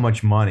save so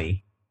much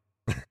money.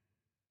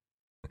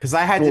 Because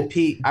I had to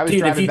pee. I was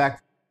driving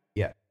back.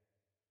 Yeah.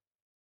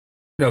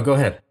 No, go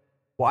ahead.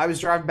 Well, I was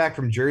driving back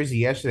from Jersey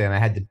yesterday and I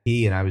had to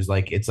pee and I was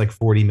it's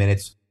 40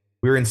 minutes.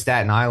 We were in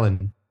Staten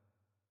Island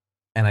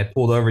and I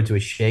pulled over to a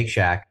Shake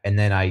Shack and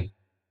then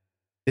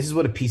this is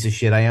what a piece of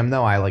shit I am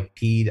though. I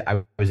peed.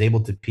 I was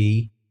able to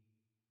pee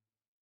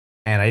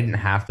and I didn't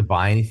have to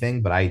buy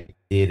anything, but I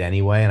did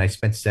anyway. And I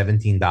spent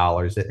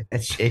 $17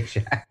 at Shake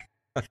Shack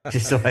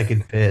just so I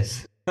could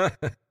piss. I'm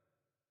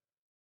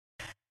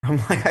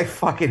I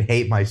fucking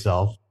hate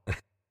myself.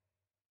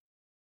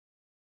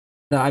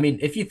 No, I mean,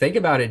 if you think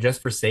about it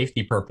just for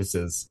safety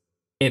purposes,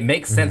 it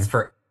makes sense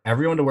for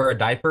everyone to wear a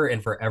diaper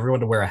and for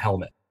everyone to wear a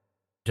helmet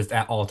just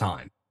at all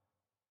time.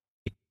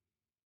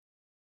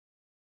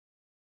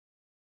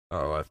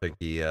 Oh, I think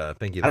he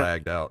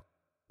lagged out.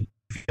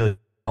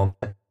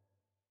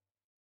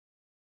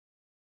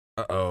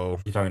 Uh-oh.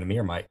 You talking to me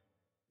or Mike?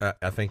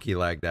 I think he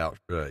lagged out.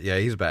 Yeah,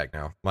 he's back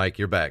now. Mike,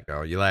 you're back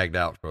now. You lagged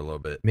out for a little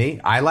bit. Me?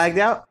 I lagged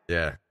out?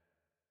 Yeah.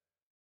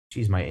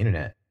 Jeez, my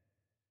internet.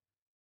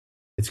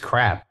 It's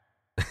crap.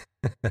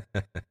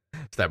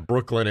 It's that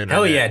Brooklyn internet.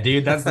 Hell yeah,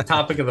 dude. That's the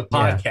topic of the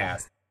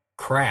podcast.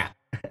 Crap.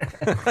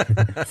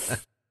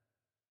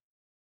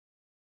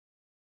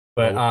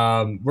 But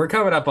we're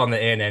coming up on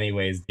the end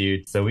anyways,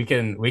 dude. So we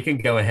can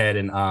go ahead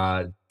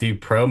and do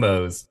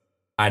promos.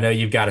 I know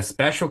you've got a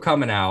special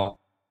coming out.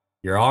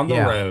 You're on the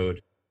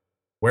road.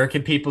 Where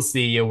can people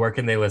see you? Where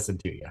can they listen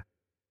to you?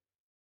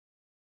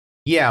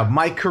 Yeah,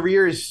 my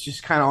career is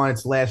just kind of on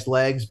its last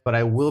legs, but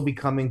I will be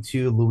coming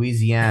to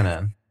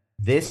Louisiana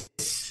this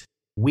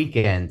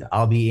weekend.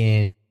 I'll be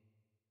in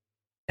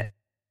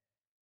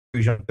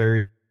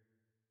Thursday.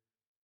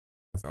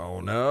 Oh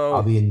no!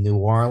 I'll be in New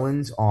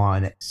Orleans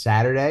on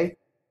Saturday,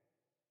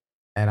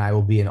 and I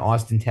will be in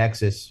Austin,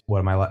 Texas. What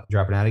am I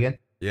dropping out again?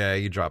 Yeah,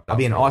 you dropped out. I'll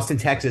be in Austin,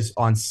 Texas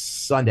on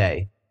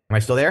Sunday. Am I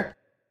still there?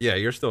 Yeah,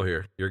 you're still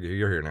here. You're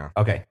here now.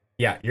 Okay.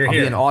 Yeah, you're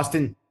here.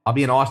 I'll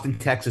be in Austin,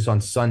 Texas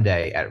on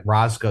Sunday at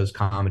Roscoe's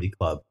Comedy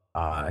Club.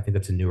 I think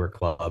that's a newer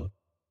club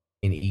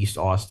in East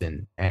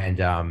Austin.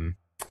 And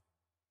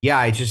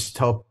I just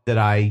hope that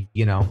I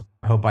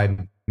hope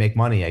I make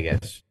money, I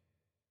guess.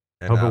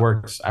 And, hope it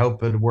works. I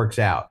hope it works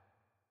out.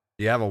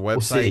 Do you have a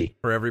website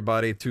for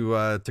everybody to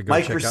go check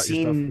out your stuff?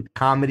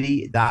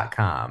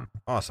 MikeRacineComedy.com.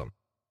 Awesome.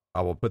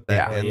 I will put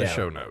that in the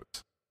show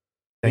notes.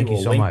 Thank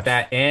you so much.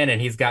 That in, and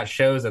he's got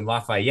shows in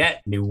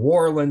Lafayette, New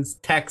Orleans,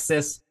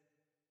 Texas.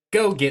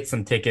 Go get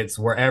some tickets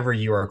wherever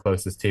you are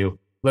closest to.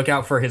 Look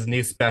out for his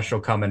new special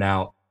coming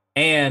out,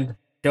 and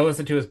go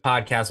listen to his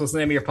podcast. What's the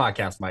name of your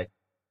podcast, Mike?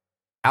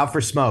 Out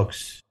for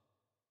Smokes.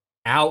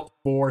 Out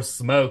for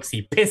Smokes.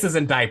 He pisses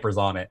in diapers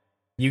on it.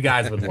 You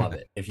guys would love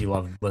it if you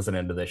love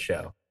listening to this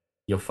show.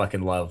 You'll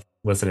fucking love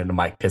listening to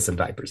Mike piss in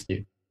diapers,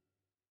 dude.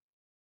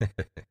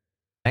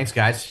 Thanks,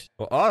 guys.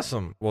 Well,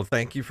 awesome. Well,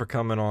 thank you for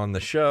coming on the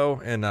show,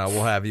 and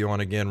we'll have you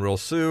on again real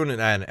soon.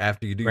 And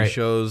after you do your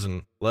shows,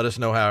 and let us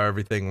know how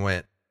everything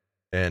went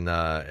in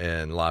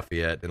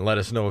Lafayette, and let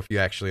us know if you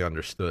actually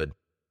understood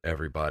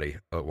everybody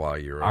while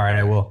you were. All right,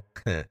 I will.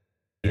 And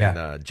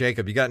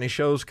Jacob, you got any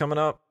shows coming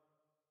up?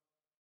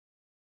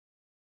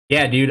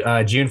 Yeah, dude.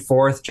 June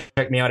 4th,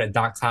 check me out at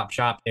Doc's Hop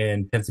Shop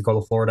in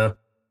Pensacola, Florida.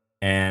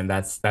 And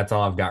that's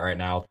all I've got right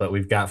now. But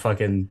we've got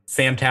fucking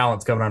Sam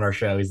Tallent's coming on our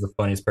show. He's the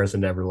funniest person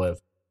to ever live.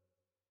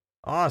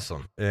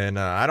 Awesome. And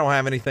I don't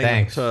have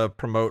anything to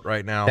promote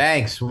right now.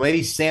 Thanks. Well,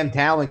 maybe Sam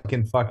Talent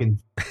can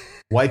fucking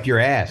wipe your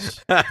ass.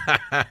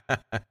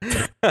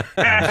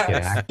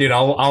 Dude,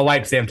 I'll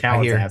wipe Sam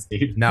Tallent's ass,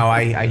 dude. No,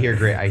 I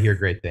hear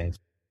great things.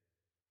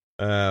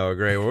 Oh,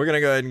 great. Well, we're going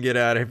to go ahead and get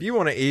out. If you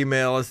want to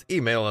email us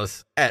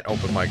at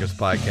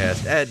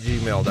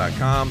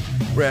openmicerspodcast@gmail.com.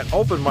 We're at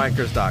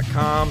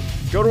openmicers.com.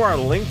 Go to our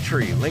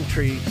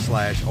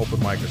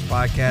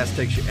linktree/openmicerspodcast.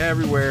 Takes you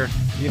everywhere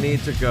you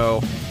need to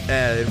go.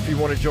 And if you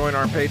want to join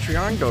our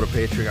Patreon, go to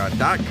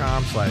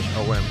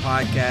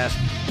patreon.com/ompodcast.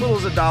 As little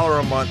as $1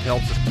 a month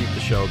helps us keep the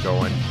show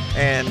going.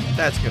 And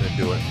that's going to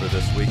do it for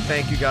this week.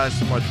 Thank you guys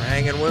so much for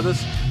hanging with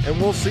us,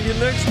 and we'll see you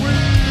next week.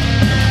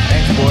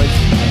 Thanks, boys.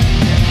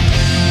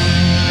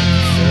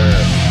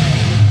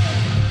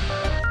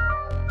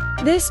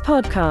 This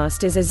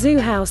podcast is a Zoo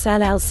House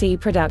LLC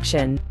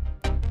production.